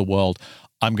change the world.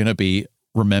 I'm going to be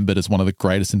remembered as one of the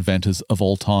greatest inventors of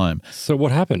all time. So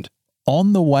what happened?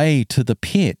 On the way to the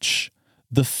pitch,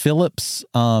 the Philips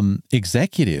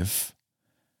executive,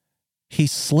 he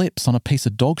slips on a piece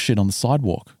of dog shit on the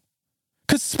sidewalk.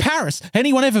 Because it's Paris.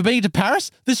 Anyone ever been to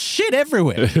Paris? There's shit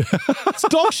everywhere. It's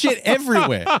dog shit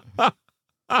everywhere.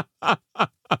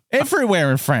 Everywhere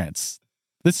in France.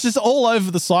 It's just all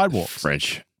over the sidewalks.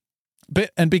 French.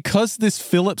 And because this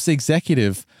Philips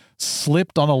executive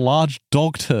slipped on a large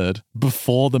dog turd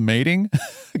before the meeting,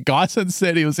 Geisen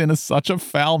said he was in such a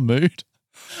foul mood.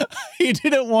 He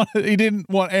didn't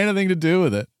want anything to do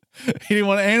with it. He didn't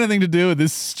want anything to do with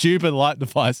this stupid light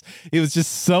device. He was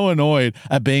just so annoyed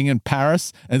at being in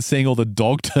Paris and seeing all the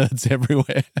dog turds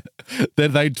everywhere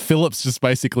that Philips just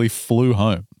basically flew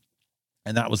home.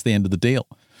 And that was the end of the deal.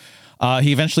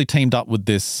 He eventually teamed up with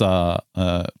this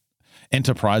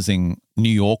enterprising New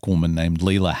York woman named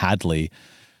Leela Hadley,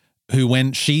 who,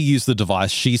 when she used the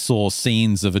device, she saw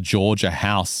scenes of a Georgia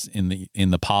house in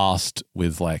the past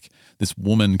with like this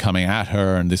woman coming at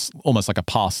her and this almost like a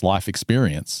past life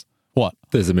experience. What?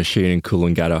 There's a machine in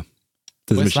Coolangatta.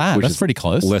 Where's that? That's pretty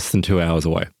close. Less than 2 hours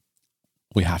away.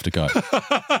 We have to go.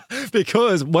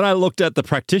 Because when I looked at the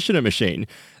practitioner machine,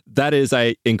 that is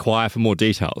a inquire for more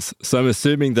details. So I'm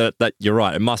assuming that you're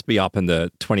right. It must be up in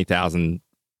the 20,000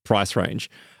 price range.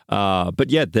 But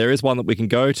yeah, there is one that we can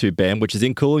go to, Bam, which is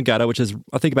in Coolangatta, which is,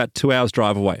 I think, about 2 hours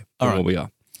drive away from where we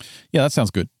are. Yeah, that sounds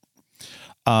good.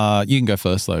 You can go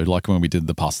first, though, like when we did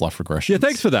the past life regression. Yeah,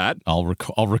 thanks for that. I'll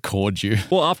record you.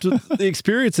 Well, after the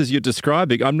experiences you're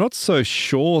describing, I'm not so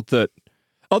sure that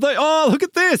Oh, look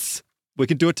at this. We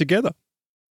can do it together.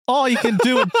 Oh, you can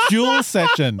do a dual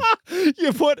session.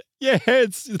 You put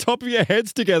the top of your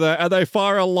heads together, and they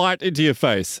fire a light into your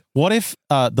face. What if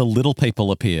the little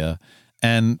people appear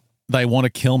and they want to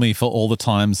kill me for all the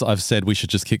times I've said we should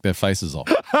just kick their faces off?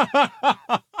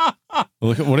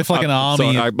 What if like an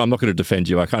army... Sorry, I'm not going to defend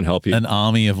you. I can't help you. An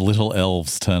army of little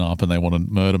elves turn up and they want to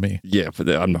murder me. Yeah, but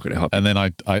I'm not going to help you. And then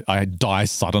I die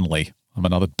suddenly. I'm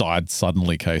another died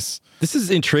suddenly case. This is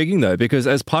intriguing, though, because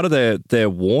as part of their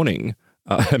warning...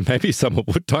 maybe someone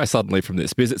would die suddenly from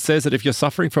this, because it says that if you're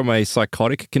suffering from a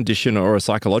psychotic condition or a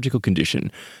psychological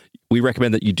condition, we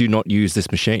recommend that you do not use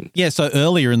this machine. Yeah, so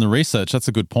earlier in the research, that's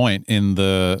a good point. In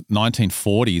the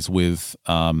 1940s with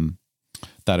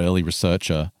that early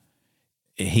researcher,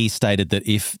 he stated that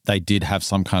if they did have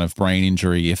some kind of brain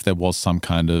injury, if there was some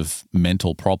kind of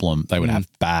mental problem, they would have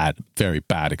very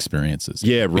bad experiences.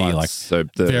 Yeah, right. Like so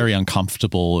very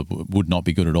uncomfortable. It would not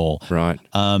be good at all. Right.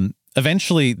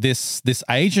 Eventually, this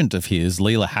agent of his,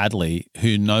 Leela Hadley,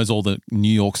 who knows all the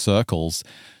New York circles,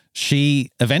 she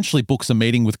eventually books a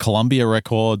meeting with Columbia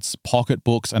Records, Pocket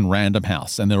Books, and Random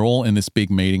House, and they're all in this big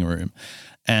meeting room.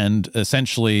 And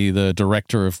essentially, the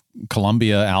director of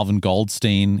Columbia, Alvin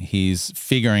Goldstein, he's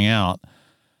figuring out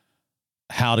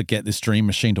how to get this dream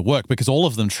machine to work, because all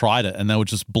of them tried it and they were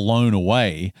just blown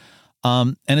away.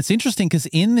 And it's interesting because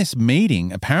in this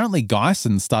meeting, apparently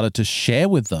Geisen started to share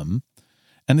with them.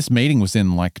 And this meeting was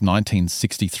in like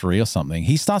 1963 or something.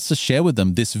 He starts to share with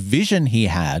them this vision he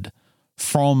had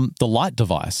from the light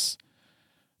device,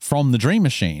 from the dream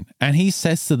machine. And he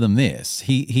says to them this.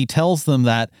 He tells them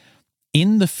that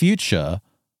in the future,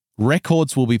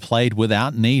 records will be played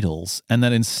without needles, and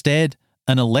that instead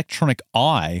an electronic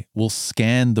eye will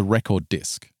scan the record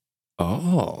disc.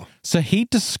 Oh. So he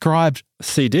described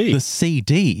CD. the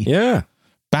CD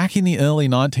back in the early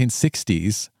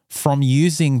 1960s from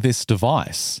using this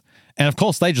device. And of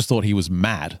course, they just thought he was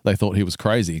mad. They thought he was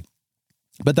crazy.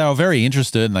 But they were very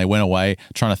interested, and they went away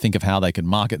trying to think of how they could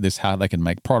market this, how they can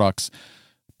make products.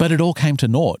 But it all came to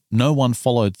naught. No one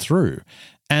followed through.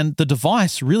 And the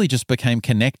device really just became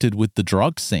connected with the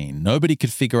drug scene. Nobody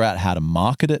could figure out how to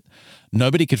market it.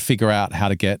 Nobody could figure out how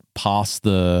to get past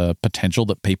the potential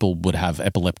that people would have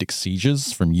epileptic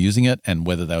seizures from using it and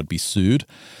whether they would be sued.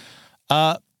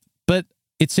 But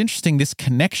it's interesting, this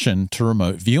connection to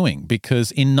remote viewing,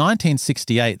 because in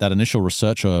 1968, that initial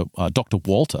researcher, Dr.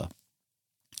 Walter,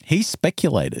 he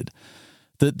speculated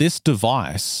that this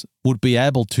device would be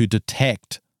able to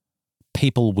detect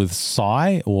people with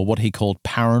psi, or what he called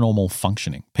paranormal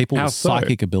functioning, people with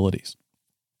psychic abilities.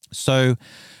 So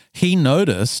he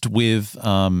noticed with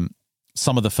some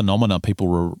of the phenomena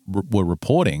people were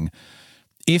reporting,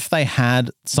 if they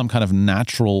had some kind of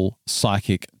natural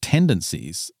psychic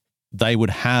tendencies, they would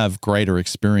have greater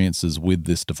experiences with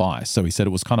this device. So he said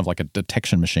it was kind of like a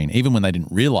detection machine, even when they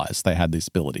didn't realize they had these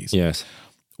abilities. Yes.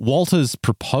 Walter's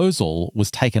proposal was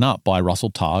taken up by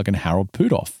Russell Targ and Harold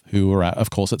Pudoff, who were, of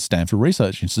course, at Stanford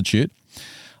Research Institute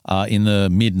in the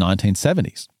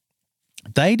mid-1970s.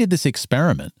 They did this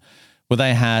experiment where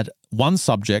they had one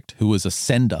subject who was a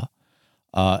sender,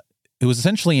 who was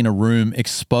essentially in a room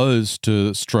exposed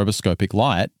to stroboscopic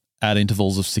light at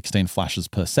intervals of 16 flashes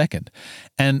per second.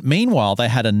 And meanwhile, they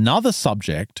had another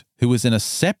subject who was in a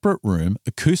separate room,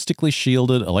 acoustically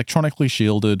shielded, electronically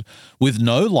shielded, with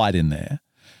no light in there,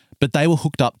 but they were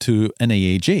hooked up to an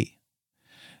EEG.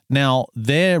 Now,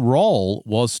 their role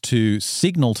was to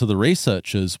signal to the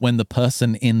researchers when the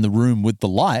person in the room with the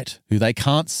light, who they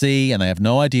can't see and they have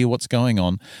no idea what's going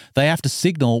on, they have to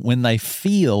signal when they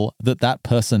feel that that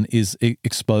person is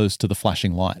exposed to the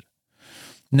flashing light.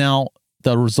 Now,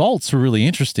 the results were really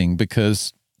interesting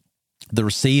because the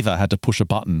receiver had to push a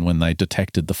button when they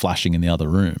detected the flashing in the other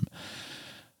room.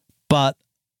 But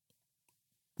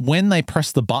when they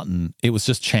pressed the button, it was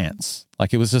just chance.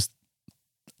 Like, it was just,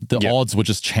 the odds were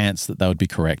just chance that they would be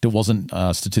correct. It wasn't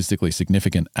statistically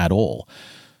significant at all.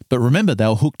 But remember, they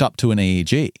were hooked up to an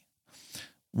EEG.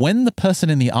 When the person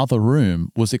in the other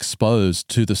room was exposed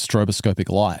to the stroboscopic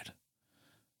light,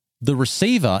 the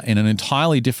receiver in an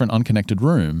entirely different unconnected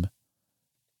room,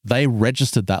 they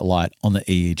registered that light on the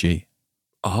EEG.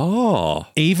 Oh.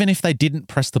 Even if they didn't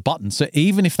press the button. So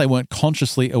even if they weren't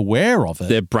consciously aware of it,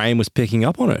 their brain was picking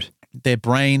up on it. Their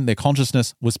brain, their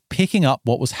consciousness was picking up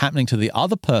what was happening to the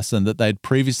other person that they'd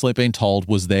previously been told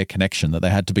was their connection, that they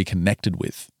had to be connected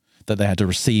with, that they had to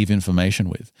receive information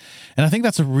with. And I think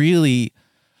that's a really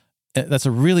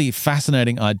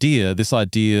fascinating idea, this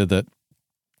idea that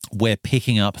we're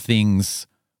picking up things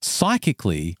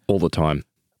psychically all the time,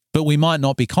 but we might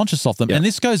not be conscious of them. Yeah. And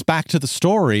this goes back to the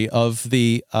story of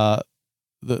the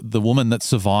the woman that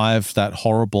survived that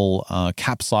horrible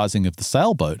capsizing of the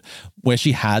sailboat, where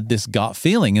she had this gut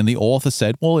feeling. And the author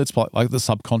said, well, it's like the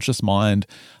subconscious mind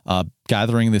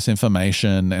gathering this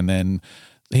information. And then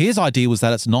his idea was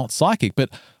that it's not psychic. But,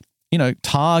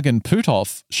 Targ and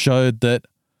Puthoff showed that,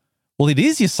 well, it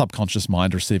is your subconscious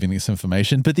mind receiving this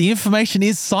information, but the information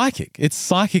is psychic. It's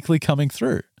psychically coming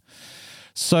through.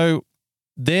 So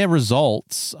their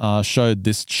results showed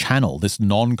this channel, this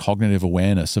non-cognitive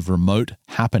awareness of remote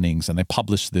happenings, and they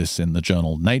published this in the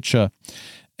journal Nature,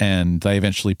 and they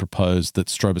eventually proposed that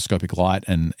stroboscopic light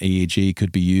and EEG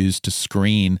could be used to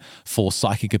screen for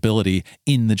psychic ability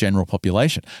in the general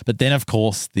population. But then, of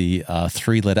course, the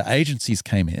three-letter agencies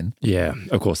came in. Yeah,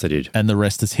 of course they did. And the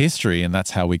rest is history, and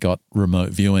that's how we got remote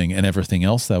viewing and everything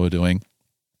else they were doing.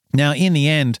 Now, in the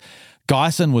end,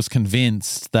 Geisen was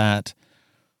convinced that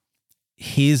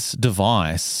his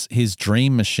device, his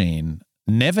dream machine,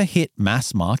 never hit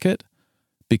mass market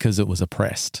because it was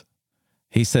oppressed.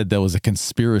 He said there was a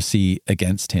conspiracy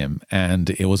against him,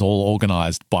 and it was all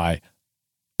organized by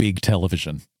big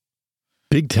television.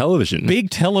 Big television? Big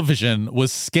television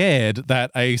was scared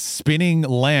that a spinning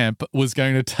lamp was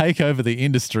going to take over the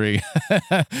industry,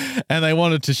 and they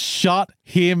wanted to shut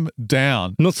him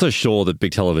down. Not so sure that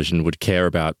big television would care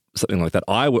about something like that.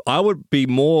 I would be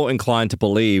more inclined to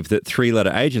believe that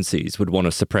three-letter agencies would want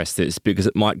to suppress this because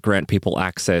it might grant people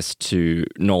access to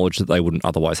knowledge that they wouldn't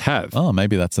otherwise have. Oh,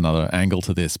 maybe that's another angle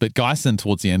to this. But Geisen,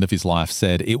 towards the end of his life,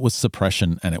 said it was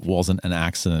suppression and it wasn't an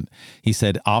accident. He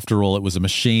said, after all, it was a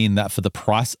machine that for the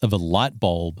price of a light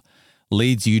bulb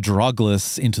leads you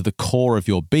drugless into the core of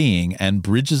your being and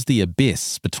bridges the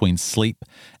abyss between sleep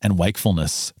and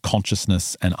wakefulness,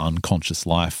 consciousness and unconscious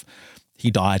life. He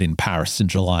died in Paris in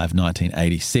July of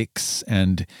 1986,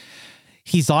 and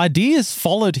his ideas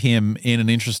followed him in an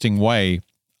interesting way,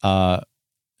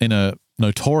 in a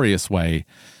notorious way,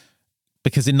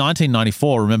 because in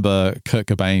 1994, remember, Kurt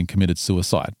Cobain committed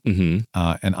suicide. Mm-hmm.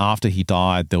 And after he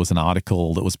died, there was an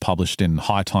article that was published in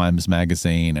High Times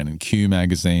magazine and in Q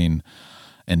magazine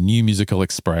and New Musical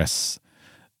Express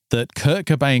that Kurt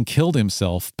Cobain killed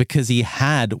himself because he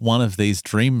had one of these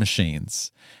dream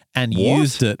machines and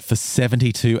used it for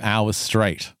 72 hours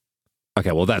straight.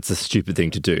 Okay, well, that's a stupid thing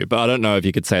to do. But I don't know if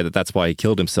you could say that that's why he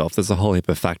killed himself. There's a whole heap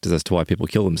of factors as to why people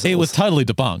kill themselves. It was totally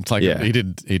debunked. Like,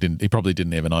 he probably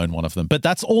didn't even own one of them. But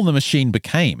that's all the machine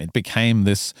became. It became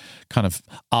this kind of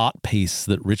art piece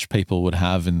that rich people would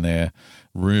have in their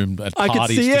room at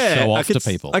parties to show off to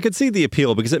people. I could see the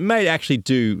appeal because it may actually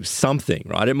do something,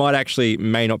 right? It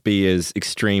may not be as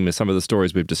extreme as some of the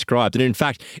stories we've described. And in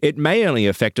fact, it may only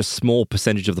affect a small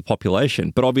percentage of the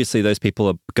population. But obviously those people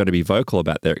are going to be vocal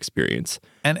about their experience.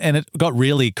 And it got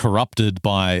really corrupted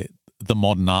by the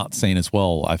modern art scene as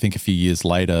well. I think a few years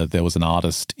later, there was an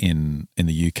artist in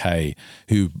the UK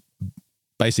who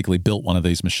basically built one of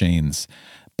these machines,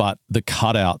 but the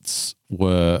cutouts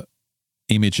were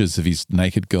images of his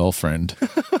naked girlfriend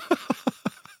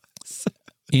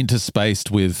interspaced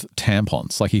with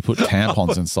tampons. Like he put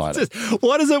tampons inside it.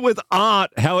 What is it with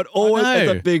art? How it always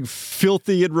ends up being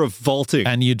filthy and revolting.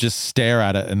 And you just stare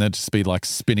at it and there'd just be like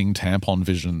spinning tampon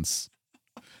visions.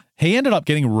 He ended up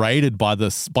getting raided by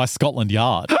Scotland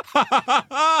Yard.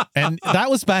 And that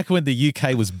was back when the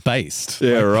UK was based.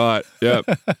 Yeah, right. Yep.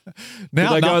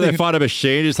 Now did they go there, find a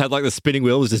machine, just had like the spinning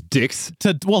wheel, was just dicks?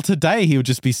 Today he would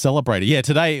just be celebrated. Yeah,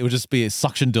 today it would just be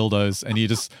suction dildos and you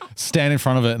just stand in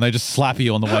front of it and they just slap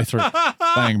you on the way through.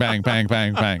 Bang, bang, bang,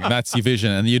 bang, bang. And that's your vision.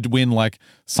 And you'd win like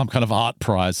some kind of art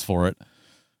prize for it.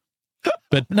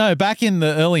 But no, back in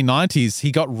the early 90s,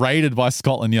 he got raided by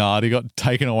Scotland Yard. He got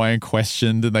taken away and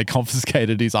questioned and they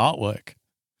confiscated his artwork.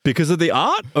 Because of the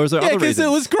art? Or is there other reasons? Yeah, because it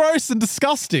was gross and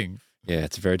disgusting. Yeah,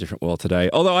 it's a very different world today.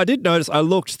 Although I did notice, I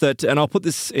looked that, and I'll put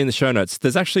this in the show notes,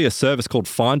 there's actually a service called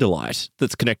Find a Light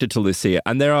that's connected to Lucia,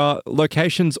 and there are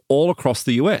locations all across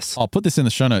the US. I'll put this in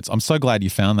the show notes. I'm so glad you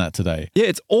found that today. Yeah,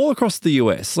 it's all across the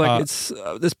US. Like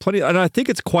there's plenty, and I think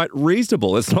it's quite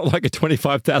reasonable. It's not like a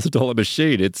 $25,000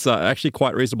 machine. It's actually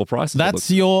quite reasonable prices.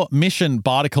 That's your mission,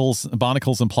 Barnacles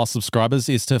and Plus subscribers,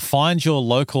 is to find your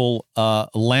local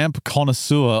lamp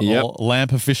connoisseur or lamp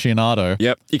aficionado.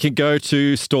 Yep. You can go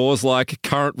to stores like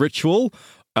Current Ritual,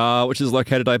 which is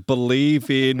located, I believe,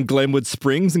 in Glenwood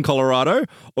Springs in Colorado,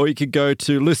 or you could go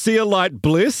to Lucia Light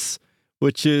Bliss,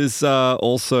 which is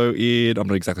also in, I'm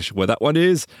not exactly sure where that one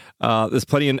is. There's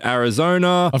plenty in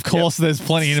Arizona. Of course, there's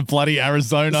plenty in bloody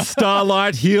Arizona.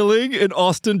 Starlight Healing in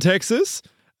Austin, Texas.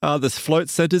 There's float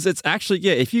centers. It's actually,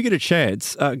 if you get a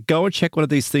chance, go and check one of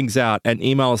these things out and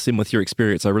email us in with your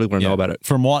experience. I really want to know about it.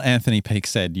 From what Anthony Peake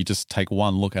said, you just take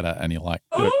one look at it and you're like,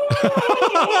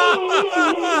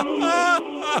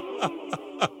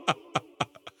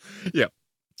 Yeah.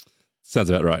 Sounds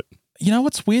about right. You know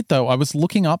what's weird though? I was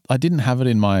looking up, I didn't have it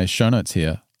in my show notes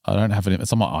here. I don't have it,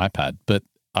 it's on my iPad, but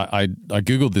I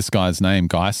Googled this guy's name,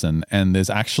 Geisen, and there's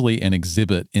actually an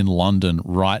exhibit in London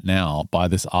right now by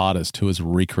this artist who has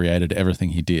recreated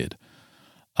everything he did.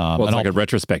 Well, it's like a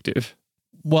retrospective.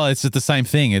 Well, it's the same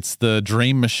thing. It's the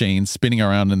Dream Machine spinning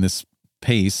around in this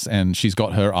piece, and she's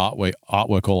got her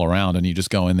artwork all around, and you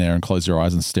just go in there and close your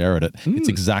eyes and stare at it. It's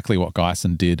exactly what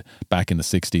Geisen did back in the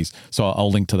 60s. So I'll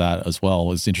link to that as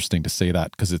well. It's interesting to see that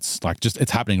because it's like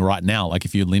it's happening right now. Like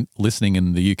if you're listening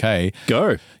in the UK,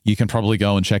 you can probably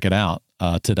go and check it out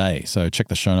today. So check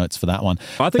the show notes for that one.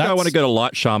 I think I want to go to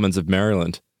Light Shamans of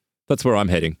Maryland. That's where I'm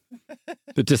heading.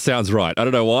 It just sounds right. I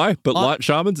don't know why, but Light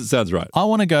Shamans, it sounds right. I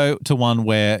want to go to one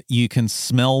where you can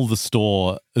smell the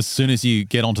store as soon as you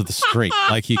get onto the street.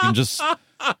 Like you can just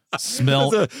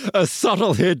smell a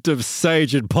subtle hint of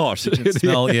sage and pot. You can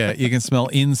smell, you can smell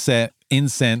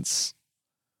incense.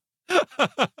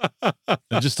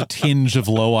 And just a tinge of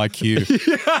low IQ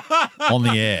on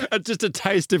the air. And just a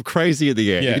taste of crazy in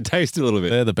the air. You can taste it a little bit.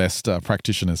 They're the best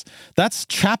practitioners. That's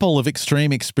Chapel of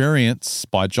Extreme Experience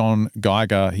by John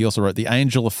Geiger. He also wrote The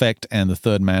Angel Effect and The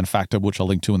Third Man Factor, which I'll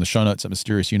link to in the show notes at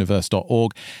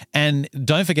mysteriousuniverse.org. And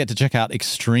don't forget to check out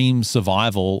Extreme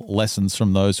Survival, lessons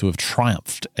from those who have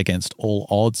triumphed against all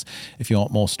odds. If you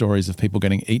want more stories of people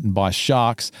getting eaten by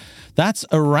sharks. That's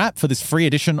a wrap for this free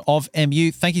edition of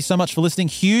MU. Thank you so much for listening.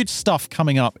 Huge stuff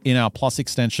coming up in our Plus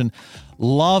extension.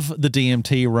 Love the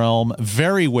DMT realm.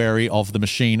 Very wary of the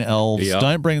machine elves. Yep.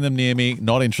 Don't bring them near me.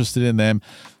 Not interested in them.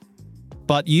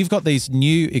 But you've got these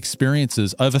new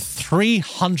experiences. Over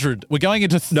 300. We're going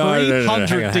into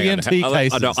 300 DMT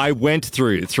cases. I went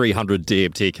through 300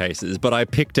 DMT cases, but I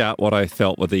picked out what I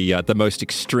felt were the most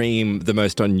extreme, the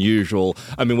most unusual.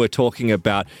 I mean, we're talking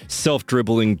about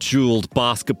self-dribbling jeweled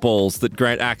basketballs that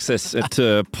grant access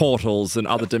to portals and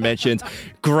other dimensions,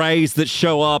 greys that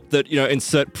show up that,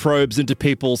 insert probes into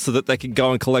people so that they can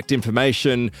go and collect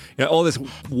information. All this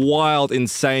wild,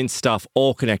 insane stuff,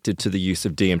 all connected to the use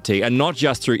of DMT, and not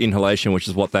just through inhalation, which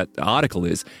is what that article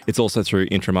is. It's also through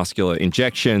intramuscular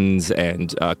injections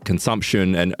and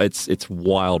consumption, and it's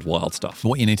wild, wild stuff.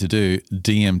 What you need to do,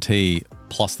 DMT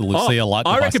plus the Lucia light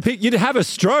device. I reckon you'd have a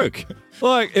stroke.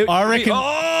 I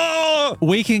reckon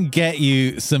we can get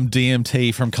you some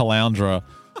DMT from Caloundra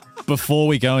before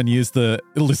we go and use the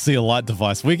Lucia light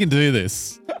device. We can do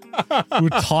this. We'll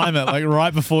time it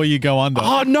right before you go under.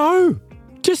 Oh, no.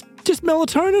 Just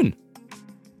melatonin.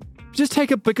 Just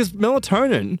take it because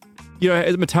melatonin,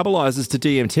 it metabolizes to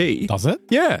DMT. Does it?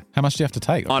 Yeah. How much do you have to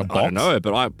take? I don't know,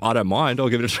 but I don't mind. I'll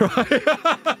give it a try.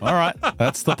 All right.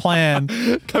 That's the plan.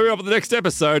 Coming up in the next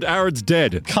episode, Aaron's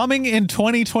dead. Coming in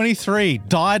 2023,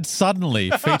 Died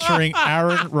Suddenly, featuring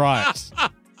Aaron Wright.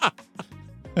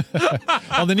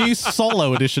 On the new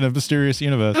solo edition of Mysterious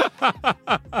Universe.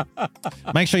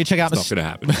 Make sure you check out It's not going to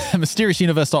happen.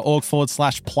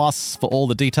 mysteriousuniverse.org/plus for all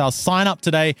the details. Sign up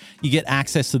today. You get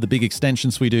access to the big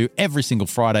extensions we do every single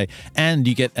Friday, and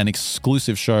you get an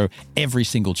exclusive show every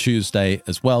single Tuesday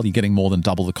as well. You're getting more than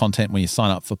double the content when you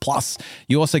sign up for Plus.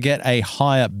 You also get a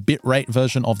higher bitrate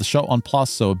version of the show on Plus,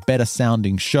 so a better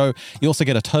sounding show. You also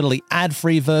get a totally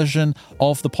ad-free version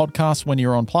of the podcast when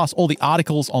you're on Plus. All the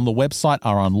articles on the website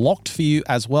are unlocked for you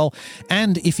as well.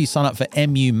 And if you sign up for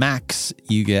MU Max,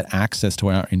 you get access to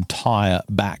our entire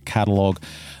back catalogue.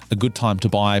 A good time to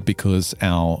buy because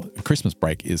our Christmas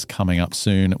break is coming up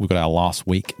soon. We've got our last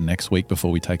week next week before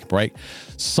we take a break.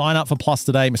 Sign up for Plus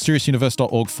today,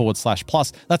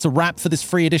 mysteriousuniverse.org/plus. That's a wrap for this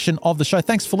free edition of the show.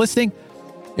 Thanks for listening.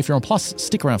 If you're on Plus,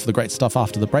 stick around for the great stuff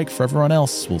after the break. For everyone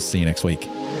else, we'll see you next week.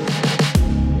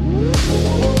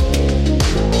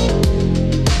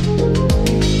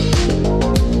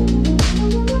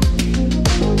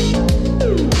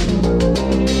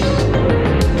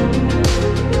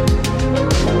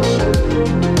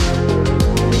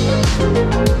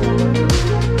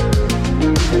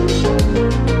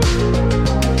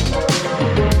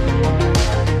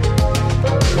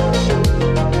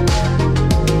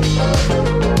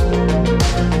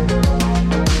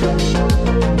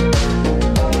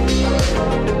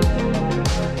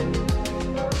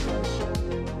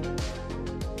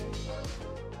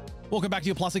 Welcome back to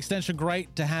your Plus extension.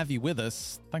 Great to have you with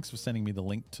us. Thanks for sending me the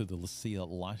link to the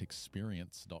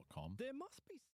LuciaLightExperience.com. There must be